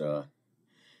 which, if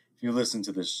you listen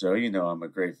to this show, you know I'm a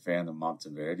great fan of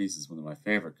Monteverdi's. He's one of my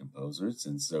favorite composers,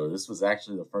 and so this was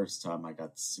actually the first time I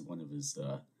got to see one of his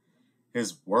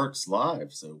works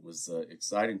live. So it was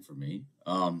exciting for me.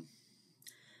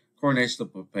 Coronation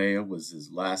of Poppeo was his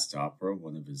last opera,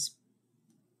 one of the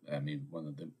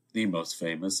most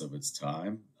famous of its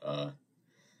time.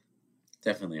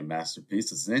 Definitely a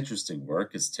masterpiece. It's an interesting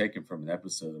work. It's taken from an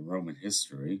episode of Roman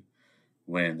history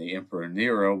when the Emperor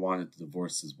Nero wanted to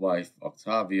divorce his wife,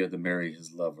 Octavia, to marry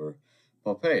his lover,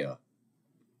 Poppaea.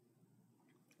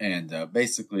 And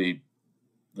basically,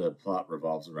 the plot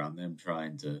revolves around them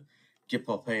trying to get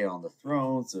Poppaea on the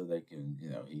throne so they can,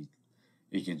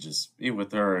 he can just be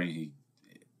with her.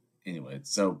 Anyway,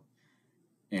 so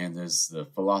and there's the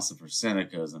philosopher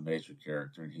Seneca as a major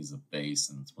character, and he's a bass,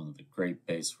 and it's one of the great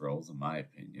bass roles in my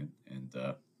opinion, and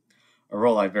a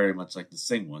role I very much like to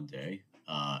sing one day.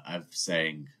 I've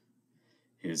sang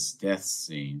his death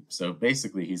scene. So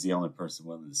basically, he's the only person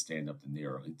willing to stand up to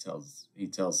Nero. He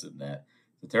tells him that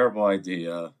it's a terrible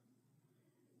idea.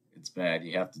 It's bad.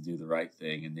 You have to do the right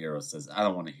thing. And Nero says, "I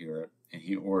don't want to hear it." And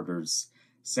he orders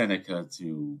Seneca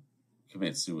to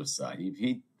commit suicide.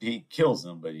 He kills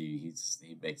him, but he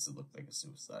makes it look like a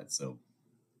suicide. So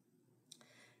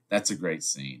that's a great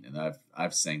scene, and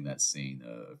I've sang that scene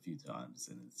a few times,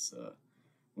 and it's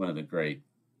one of the great,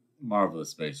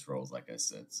 marvelous bass roles, like I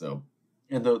said. So,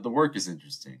 and the work is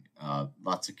interesting.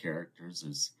 Lots of characters.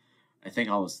 There's, I think,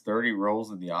 almost 30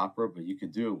 roles in the opera, but you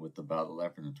could do it with about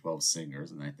 11 or 12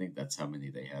 singers, and I think that's how many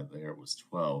they had there. It was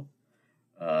 12.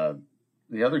 Uh,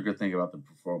 the other good thing about the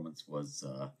performance was,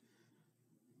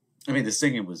 I mean, the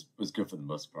singing was good for the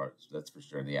most part. That's for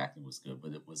sure. And the acting was good,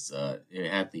 but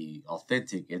it had the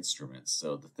authentic instruments.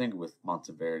 So the thing with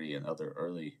Monteverdi and other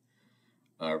early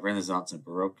Renaissance and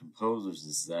Baroque composers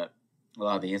is that a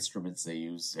lot of the instruments they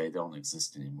use, they don't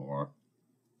exist anymore,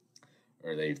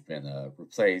 or they've been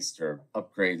replaced or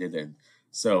upgraded, and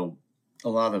so a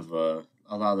lot of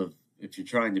if you're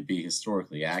trying to be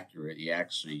historically accurate, you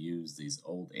actually use these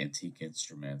old antique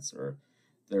instruments, or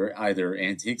they're either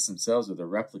antiques themselves or they're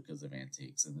replicas of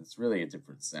antiques, and it's really a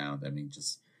different sound. I mean,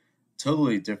 just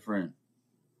totally different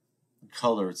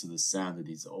color to the sound of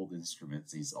these old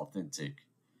instruments, these authentic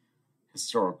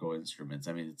historical instruments.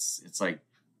 I mean, it's like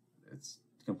it's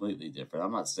completely different.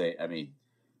 I'm not saying. I mean,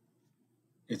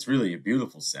 it's really a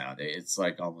beautiful sound. It's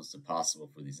like almost impossible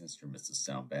for these instruments to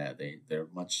sound bad. They're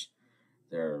much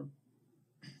they're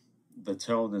the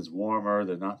tone is warmer.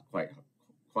 They're not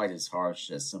quite as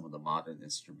harsh as some of the modern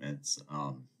instruments.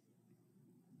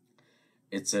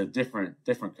 It's a different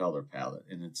color palette,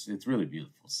 and it's really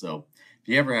beautiful. So if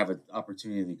you ever have an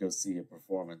opportunity to go see a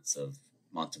performance of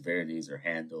Monteverdi's or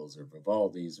Handel's or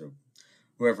Vivaldi's or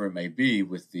whoever it may be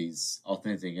with these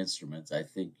authentic instruments, I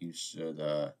think you should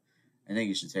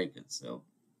take it. So,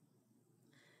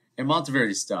 and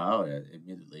Monteverdi's style,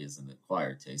 admittedly, is an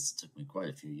acquired taste. It took me quite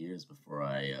a few years before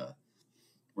I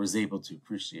was able to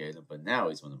appreciate him, but now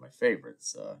he's one of my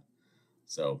favorites.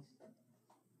 So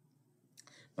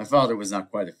my father was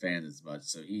not quite a fan as much,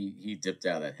 so he dipped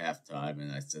out at halftime,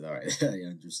 and I said, "All right, I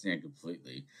understand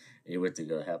completely." He went to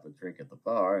go have a drink at the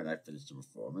bar, and I finished the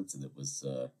performance, and it was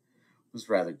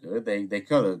rather good. They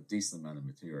cut a decent amount of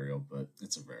material, but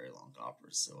it's a very long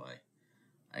opera, so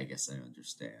I guess I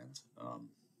understand.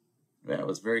 Yeah, it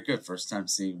was very good. First time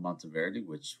seeing Monteverdi,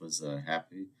 which was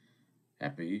happy,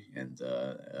 and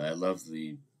I love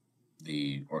the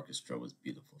orchestra was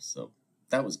beautiful, so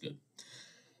that was good.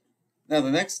 Now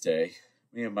the next day,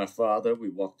 me and my father we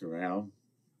walked around.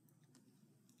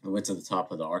 We went to the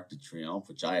top of the Arc de Triomphe,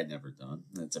 which I had never done.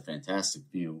 And it's a fantastic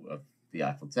view of the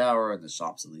Eiffel Tower and the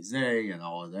Champs Elysees and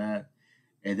all of that.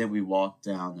 And then we walked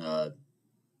down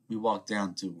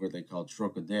to where they call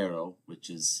Trocadero,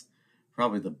 which is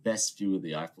probably the best view of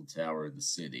the Eiffel Tower in the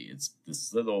city. It's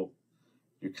this little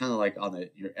you're kind of like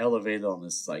you're elevated on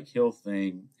this like hill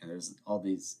thing, and there's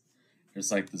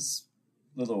like this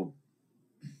little,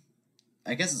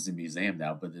 I guess it's a museum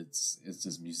now, but it's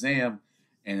this museum,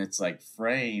 and it's like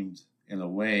framed in a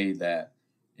way that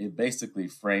it basically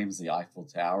frames the Eiffel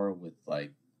Tower with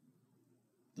like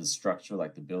the structure,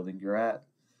 like the building you're at,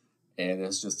 and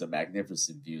it's just a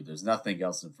magnificent view. There's nothing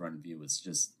else in front of you. It's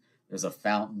just there's a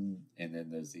fountain, and then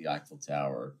there's the Eiffel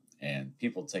Tower, and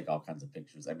people take all kinds of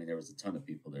pictures. I mean, there was a ton of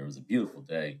people there. It was a beautiful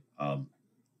day.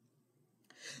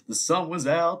 The sun was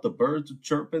out, the birds were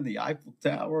chirping, the Eiffel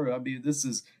Tower. I mean, this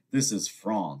is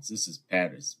France. This is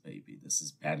Paris, baby. This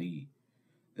is Paris.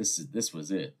 This was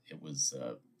it. It was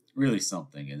really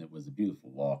something, and it was a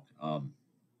beautiful walk.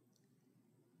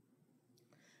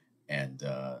 And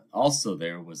also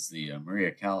there was the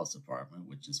Maria Callas apartment,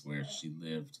 which is where she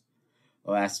lived the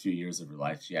last few years of her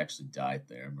life. She actually died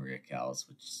there, Maria Callas,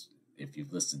 which, if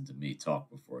you've listened to me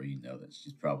talk before, you know that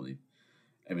she's probably,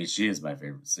 I mean, she is my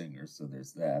favorite singer, so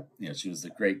there's that. You know, she was a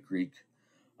great Greek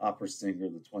opera singer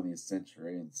of the 20th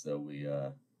century, and so we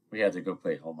had to go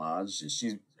pay homage.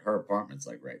 Her apartment's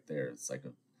like right there. It's like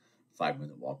a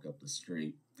 5-minute walk up the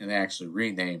street. And they actually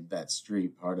renamed that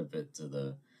street, part of it,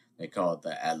 to they call it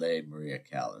the Allée Maria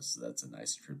Callas. So that's a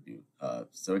nice tribute.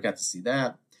 So we got to see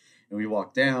that. And we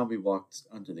walked down, we walked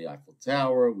under the Eiffel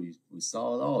Tower, we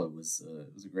saw it all. It was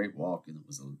a great walk, and it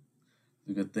was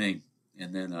a good thing.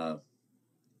 And then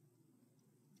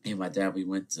me and my dad, we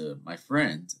went to my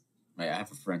friend. I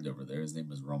have a friend over there. His name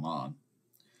was Roman,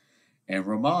 and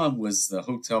Roman was the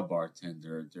hotel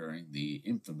bartender during the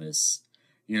infamous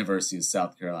University of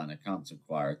South Carolina concert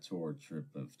choir tour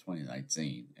trip of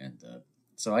 2019. And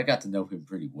so I got to know him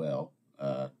pretty well,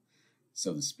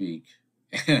 so to speak.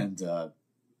 And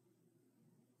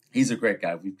he's a great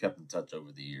guy. We've kept in touch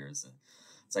over the years. And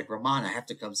it's like, Roman, I have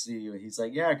to come see you. And he's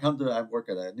like, yeah, come to, I work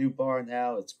at a new bar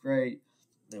now. It's great.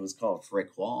 It was called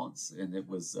Recounts, and it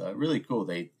was really cool.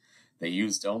 They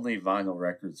used only vinyl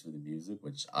records for the music,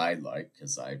 which I like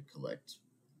because I collect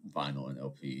vinyl and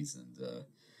LPs, and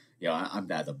yeah, I'm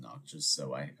that obnoxious,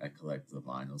 so I collect the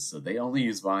vinyls. So they only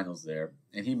use vinyls there,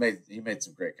 and he made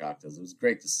some great cocktails. It was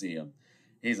great to see him.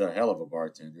 He's a hell of a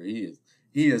bartender. He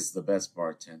is the best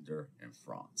bartender in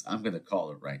France. I'm gonna call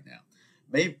it right now.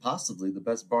 Maybe possibly the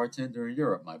best bartender in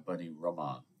Europe, my buddy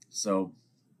Roman. So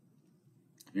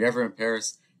if you're ever in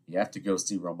Paris, you have to go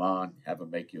see Roman, have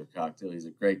him make you a cocktail. He's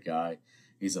a great guy.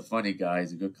 He's a funny guy.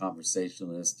 He's a good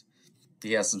conversationalist.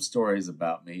 He has some stories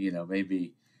about me. You know,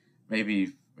 maybe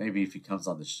if he comes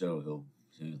on the show, he'll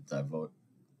devote.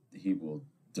 He will.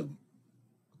 What the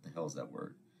hell is that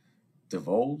word?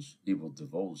 Divulge. He will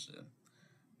divulge them.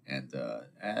 And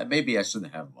maybe I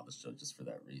shouldn't have him on the show just for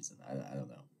that reason. I don't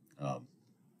know.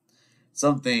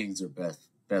 Some things are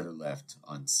better left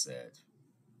unsaid.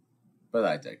 But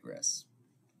I digress.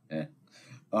 Yeah.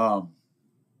 Um,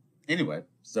 anyway,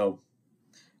 so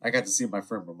I got to see my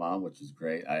friend Ramon, which was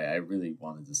great. I really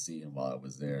wanted to see him while I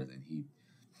was there. And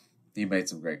he made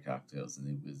some great cocktails,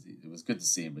 and it was good to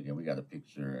see him again. We got a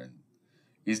picture, and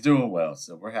he's doing well.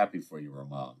 So we're happy for you,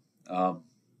 Ramon. Um,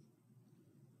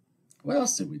 what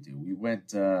else did we do? We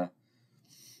went. Me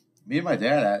and my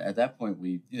dad at that point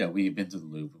we had been to the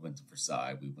Louvre, we went to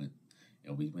Versailles, we went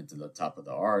to the top of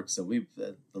the Arc. So we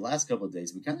the last couple of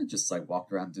days we kind of just like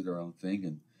walked around, did our own thing,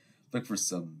 and looked for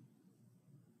some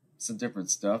different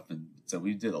stuff. And so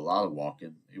we did a lot of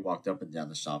walking. We walked up and down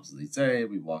the Champs Elysees.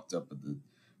 We walked up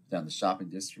down the shopping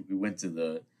district. We went to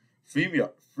the free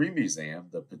museum,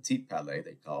 the Petit Palais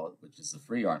they call it, which is a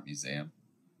free art museum,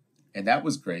 and that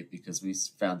was great because we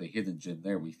found a hidden gem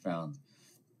there. We found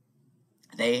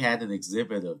they had an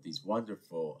exhibit of these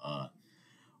wonderful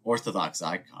Orthodox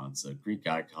icons, Greek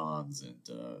icons, and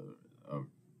of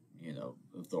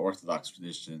the Orthodox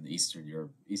tradition,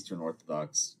 Eastern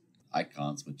Orthodox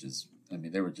icons, which is, I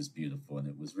mean, they were just beautiful, and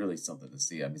it was really something to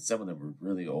see. I mean, some of them were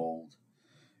really old,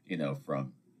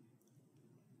 from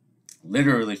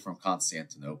literally from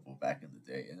Constantinople back in the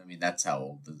day, and I mean that's how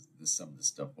old some of the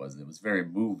stuff was. It was very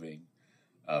moving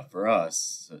for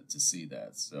us to see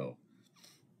that. So,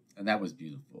 and that was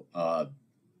beautiful.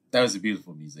 That was a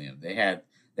beautiful museum. They had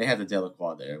the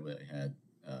Delacroix there. They had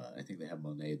I think they have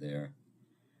Monet there.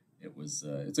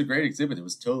 It's a great exhibit. It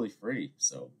was totally free,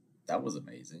 so that was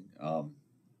amazing. And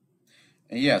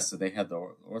yeah, so they had the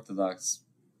Orthodox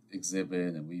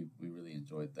exhibit, and we really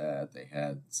enjoyed that. They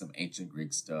had some ancient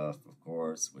Greek stuff, of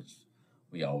course, which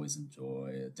we always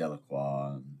enjoy,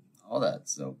 Delacroix and all that.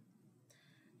 So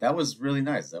that was really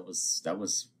nice. That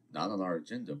was not on our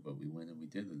agenda, but we went and we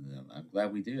did it. And I'm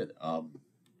glad we did.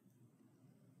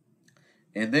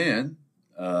 And then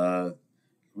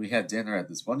we had dinner at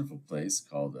this wonderful place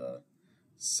called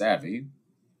Savvy,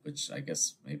 which I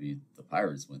guess maybe the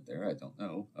pirates went there. I don't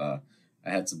know. I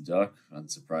had some duck,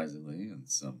 unsurprisingly, and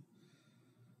some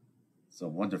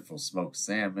wonderful smoked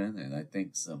salmon, and I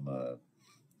think some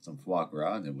foie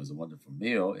gras, and it was a wonderful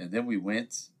meal. And then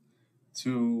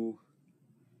to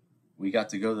we got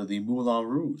to go to the Moulin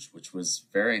Rouge, which was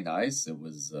very nice.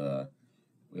 It's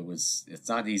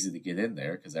not easy to get in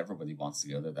there because everybody wants to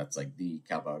go there. That's like the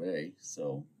cabaret.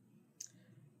 So,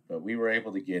 but we were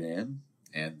able to get in,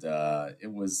 and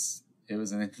it was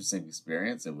an interesting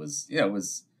experience.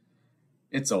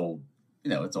 It's old,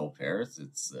 it's old Paris.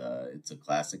 It's a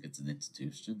classic. It's an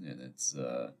institution, and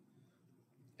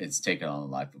it's taken on a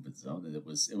life of its own. And it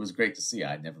was great to see.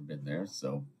 I'd never been there,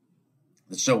 so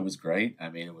the show was great. I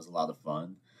mean, it was a lot of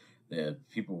fun. The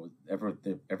people,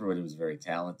 everybody was very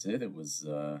talented. It was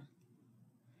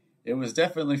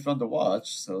definitely fun to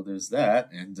watch. So there's that,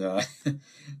 and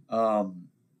um,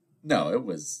 no, it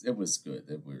was good.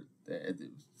 It was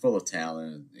full of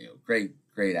talent. Great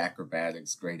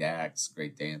acrobatics, great acts,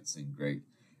 great dancing, great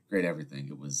everything.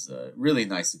 It was a really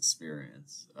nice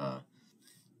experience.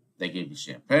 They gave you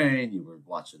champagne. You were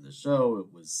watching the show.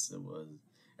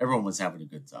 Everyone was having a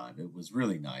good time. It was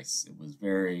really nice. It was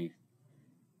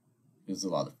a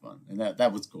lot of fun, and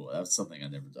that was cool. That was something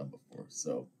I'd never done before.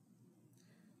 So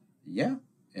yeah,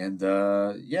 and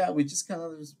yeah, we just kind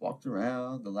of just walked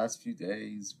around the last few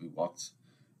days. We walked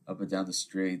up and down the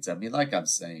streets. I mean, like I'm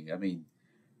saying, I mean,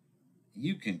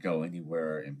 you can go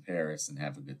anywhere in Paris and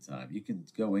have a good time. You can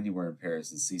go anywhere in Paris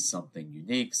and see something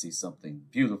unique, see something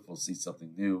beautiful, see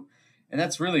something new. And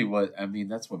that's really what I mean,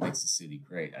 that's what makes the city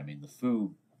great. I mean, the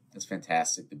food is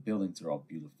fantastic, the buildings are all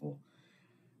beautiful.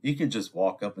 You can just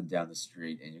walk up and down the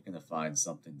street and you're going to find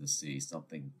something to see,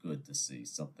 something good to see,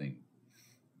 something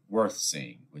worth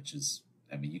seeing, which is,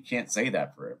 I mean, you can't say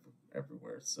that for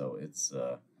everywhere. So it's,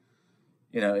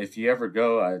 if you ever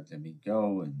go, I mean,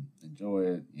 go and enjoy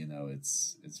it.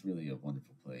 It's really a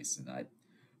wonderful place, and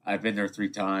I've been there 3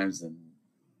 times, and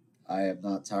I am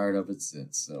not tired of it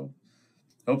since. So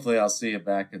hopefully, I'll see you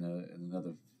back in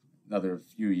another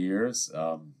few years.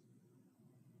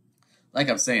 Like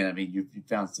I'm saying, I mean, you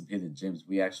found some hidden gems.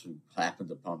 We actually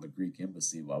happened upon the Greek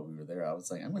embassy while we were there. I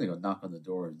was like, I'm going to go knock on the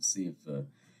door and see if the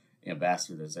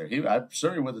ambassador is there. I'm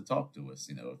sure he would have talked to us,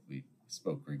 if we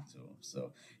spoke Greek to him.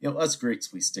 So, us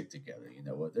Greeks, we stick together. You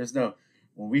know what? There's no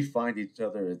when we find each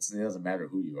other, it doesn't matter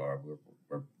who you are. We're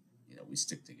we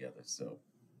stick together. So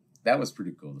that was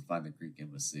pretty cool to find the Greek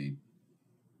embassy.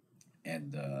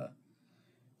 And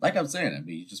like I'm saying, I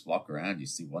mean, you just walk around, you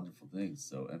see wonderful things.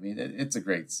 So I mean, it's a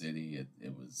great city.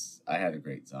 It was. I had a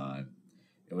great time.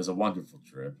 It was a wonderful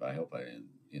trip. I hope I didn't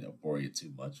bore you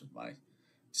too much with my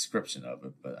description of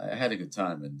it, but I had a good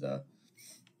time. And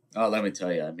oh, let me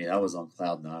tell you, I mean, I was on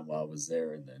cloud 9 while I was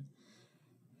there, and then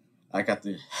I got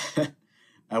the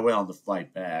I went on the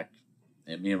flight back,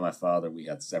 and me and my father, we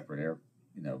had separate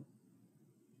you know,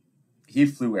 he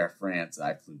flew Air France,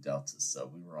 I flew Delta, so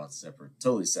we were on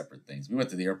totally separate things. We went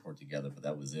to the airport together, but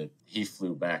that was it. He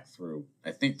flew back through,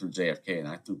 I think through JFK, and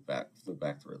I flew back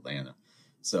through Atlanta.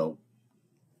 So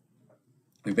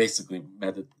we basically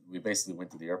we basically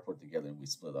went to the airport together, and we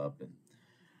split up. And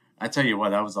I tell you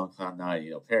what, I was on cloud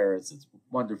 9. Paris, it's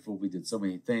wonderful. We did so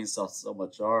many things, saw so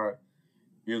much art,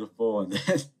 beautiful. And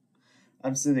then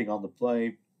I'm sitting on the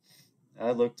plane.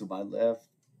 I look to my left,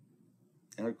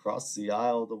 and across the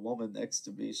aisle, the woman next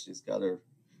to me, she's got her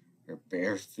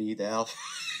bare feet out.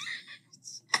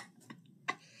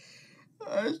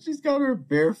 She's got her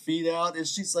bare feet out, and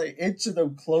she's like inching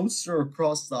them closer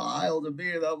across the aisle to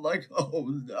me, and I'm like,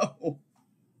 oh no!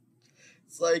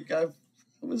 It's like I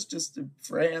was just in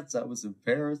France. I was in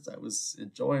Paris. I was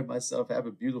enjoying myself,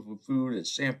 having beautiful food and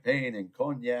champagne and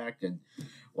cognac, and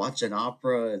watching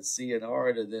opera and seeing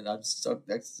art, and then I'm stuck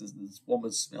next to this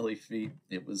woman's smelly feet.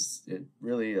 It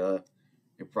really it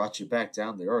brought you back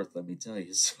down to earth, let me tell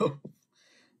you. So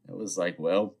it was like,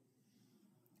 well,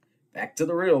 back to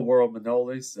the real world,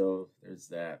 Manoli. So there's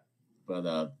that.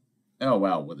 But oh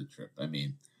wow, what a trip! I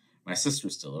mean, my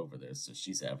sister's still over there, so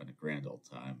she's having a grand old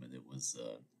time, and it was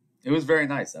very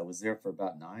nice. I was there for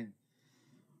about 10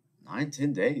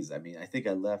 days. I mean, I think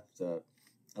I left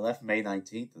May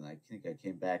 19th, and I think I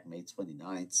came back May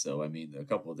 29th. So I mean, a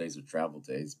couple of days of travel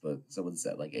days, but so what's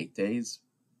that, like 8 days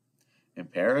in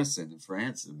Paris and in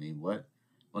France? I mean, what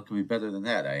could be better than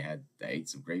that? I ate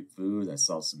some great food. I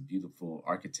saw some beautiful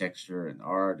architecture and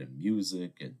art and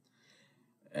music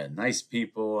and nice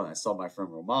people. And I saw my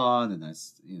friend Roman, and I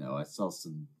saw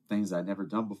some things I'd never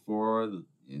done before. And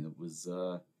it was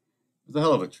a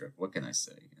hell of a trip. What can I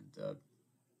say? And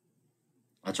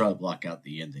I try to block out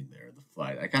the ending there, the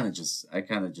flight. I kind of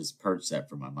just purge that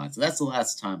from my mind. So that's the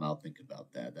last time I'll think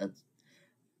about that.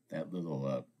 That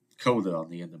little coda on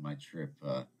the end of my trip.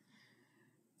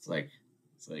 It's like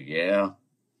yeah,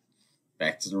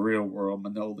 back to the real world,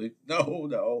 Manoli. No,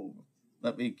 no,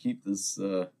 let me keep this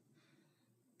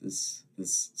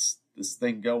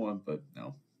thing going. But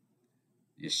no,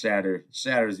 you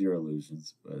shatters your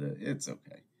illusions. But it's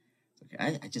okay. It's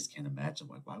okay. I just can't imagine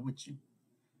why would you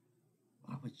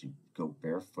go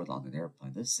barefoot on an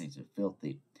airplane? Those things are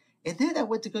filthy. And then I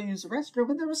went to go use the restroom,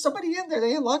 and there was somebody in there.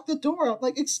 They had locked the door. I'm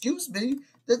like, excuse me,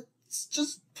 that's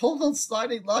just pull the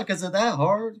sliding lock. Is it that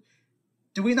hard?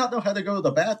 Do we not know how to go to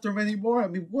the bathroom anymore? I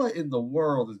mean, what in the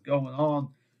world is going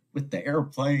on with the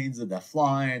airplanes and the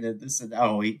flying and this and that?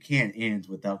 Oh, it can't end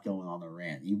without going on a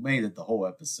rant. You made it the whole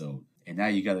episode, and now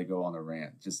you got to go on a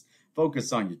rant. Just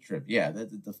focus on your trip. Yeah,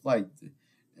 the flight.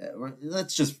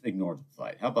 Let's just ignore the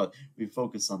flight. How about we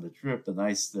focus on the trip, the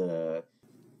nice da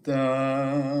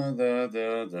da da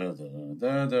da da da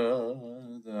da da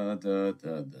da da da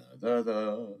da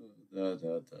da da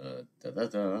da da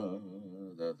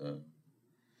da da da.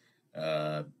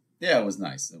 Yeah, it was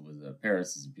nice. It was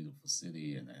Paris is a beautiful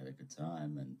city, and I had a good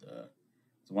time, and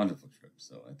it's a wonderful trip.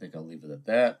 So I think I'll leave it at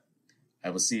that.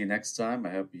 I will see you next time. I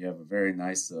hope you have a very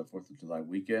nice Fourth of July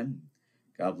weekend.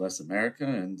 God bless America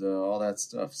and all that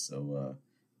stuff. So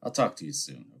I'll talk to you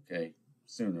soon. Okay,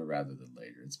 sooner rather than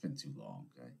later. It's been too long.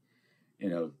 Okay, you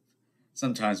know,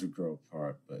 sometimes we grow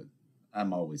apart, but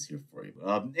I'm always here for you.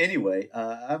 Anyway,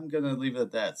 I'm gonna leave it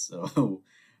at that. So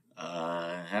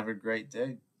have a great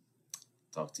day.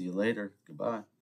 Talk to you later. Goodbye.